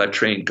past I've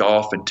trained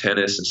golf and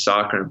tennis and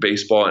soccer and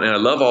baseball, and I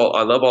love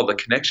all the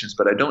connections,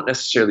 but I don't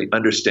necessarily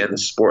understand the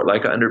sport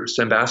like I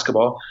understand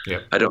basketball.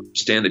 Yep. I don't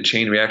understand the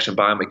chain reaction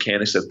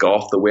biomechanics of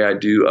golf the way I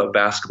do of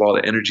basketball,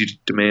 the energy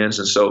demands.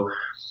 And so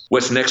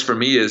what's next for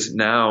me is,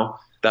 now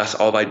that's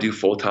all I do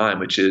full time,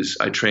 which is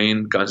I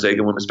train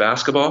Gonzaga women's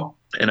basketball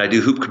and I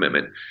do Hoop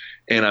Commitment.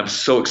 And I'm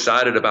so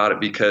excited about it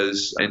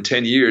because in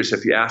 10 years,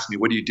 if you ask me,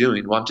 what are you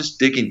doing? Well, I'm just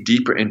digging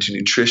deeper into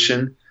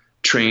nutrition,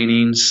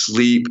 training,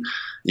 sleep,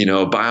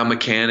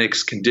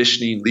 biomechanics,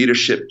 conditioning,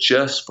 leadership,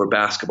 just for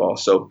basketball.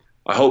 So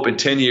I hope in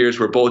 10 years,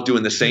 we're both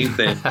doing the same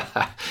thing.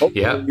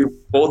 Yeah. We're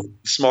both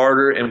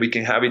smarter and we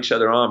can have each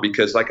other on,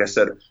 because like I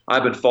said,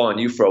 I've been following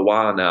you for a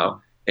while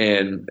now,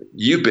 and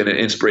you've been an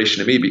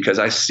inspiration to me because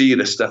I see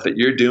the stuff that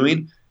you're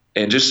doing.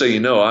 And just so you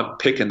know, I'm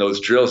picking those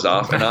drills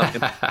off, and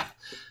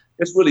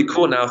it's really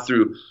cool now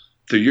through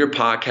your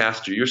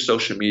podcast, through your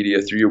social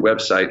media, through your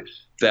website,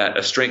 that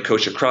a strength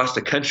coach across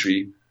the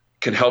country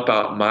can help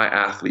out my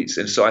athletes.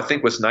 And so I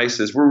think what's nice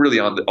is we're really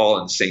all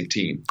on the same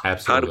team.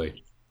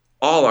 Absolutely.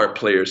 All our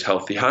players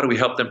healthy. How do we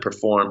help them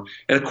perform?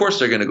 And of course,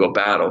 they're going to go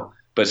battle.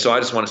 But so I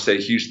just want to say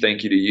a huge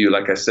thank you to you.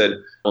 Like I said,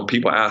 when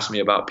people ask me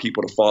about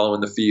people to follow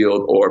in the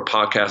field or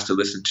podcasts to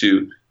listen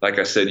to, like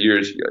I said,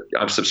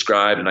 I'm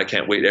subscribed and I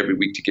can't wait every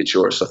week to get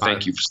yours. So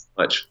thank you so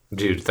much.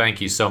 Dude,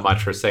 thank you so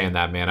much for saying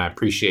that, man. I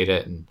appreciate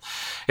it. And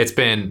it's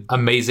been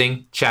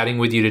amazing chatting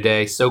with you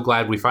today. So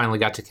glad we finally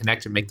got to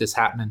connect and make this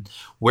happen. And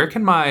where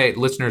can my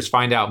listeners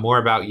find out more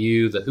about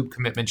you, the Hoop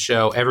Commitment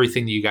Show,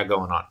 everything that you got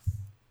going on?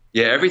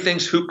 Yeah,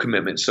 everything's Hoop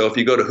Commitment. So if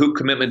you go to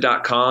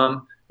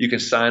hoopcommitment.com, you can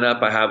sign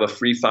up. I have a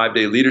free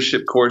 5-day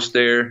leadership course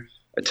there,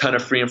 a ton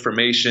of free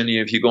information.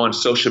 If you go on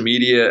social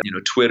media,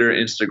 Twitter,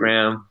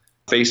 Instagram,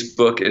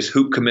 Facebook is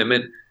Hoop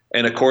Commitment.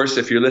 And of course,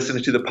 if you're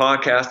listening to the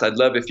podcast, I'd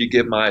love if you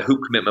give my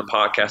Hoop Commitment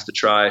podcast a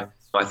try.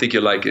 I think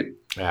you'll like it.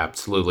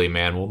 Absolutely,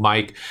 man. Well,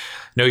 Mike,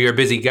 I know you're a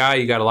busy guy.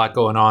 You got a lot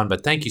going on,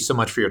 but thank you so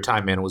much for your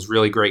time, man. It was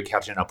really great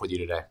catching up with you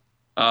today.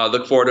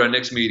 Look forward to our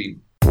next meeting.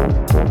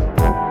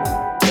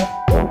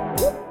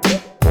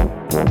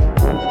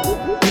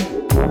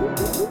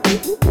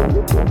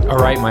 All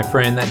right, my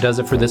friend, that does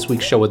it for this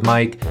week's show with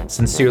Mike.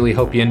 Sincerely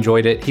hope you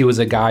enjoyed it. He was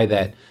a guy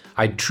that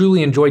I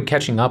truly enjoyed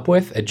catching up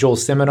with at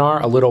Joel's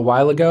seminar a little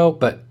while ago,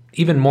 but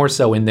even more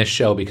so in this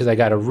show because I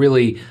got a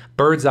really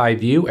bird's eye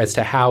view as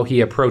to how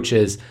he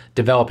approaches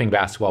developing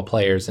basketball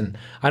players. And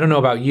I don't know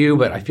about you,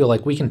 but I feel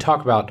like we can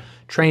talk about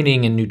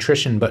training and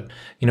nutrition, but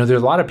there's a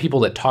lot of people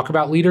that talk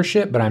about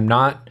leadership, but I'm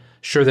not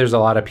sure there's a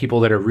lot of people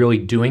that are really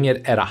doing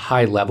it at a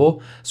high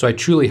level. So I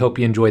truly hope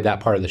you enjoyed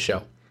that part of the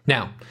show.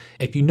 Now,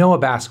 if you know a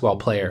basketball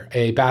player,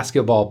 a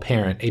basketball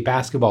parent, a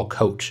basketball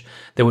coach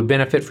that would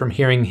benefit from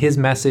hearing his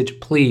message,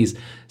 please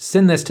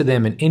send this to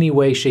them in any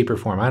way, shape, or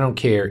form. I don't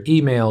care.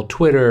 Email,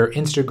 Twitter,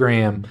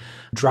 Instagram,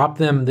 drop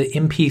them the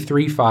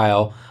MP3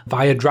 file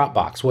via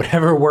Dropbox.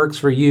 Whatever works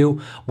for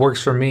you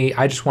works for me.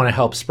 I just want to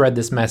help spread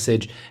this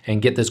message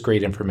and get this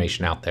great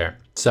information out there.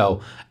 So,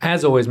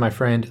 as always, my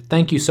friend,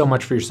 thank you so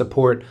much for your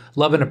support.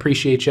 Love and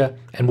appreciate you.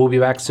 And we'll be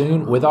back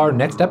soon with our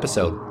next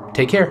episode.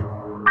 Take care.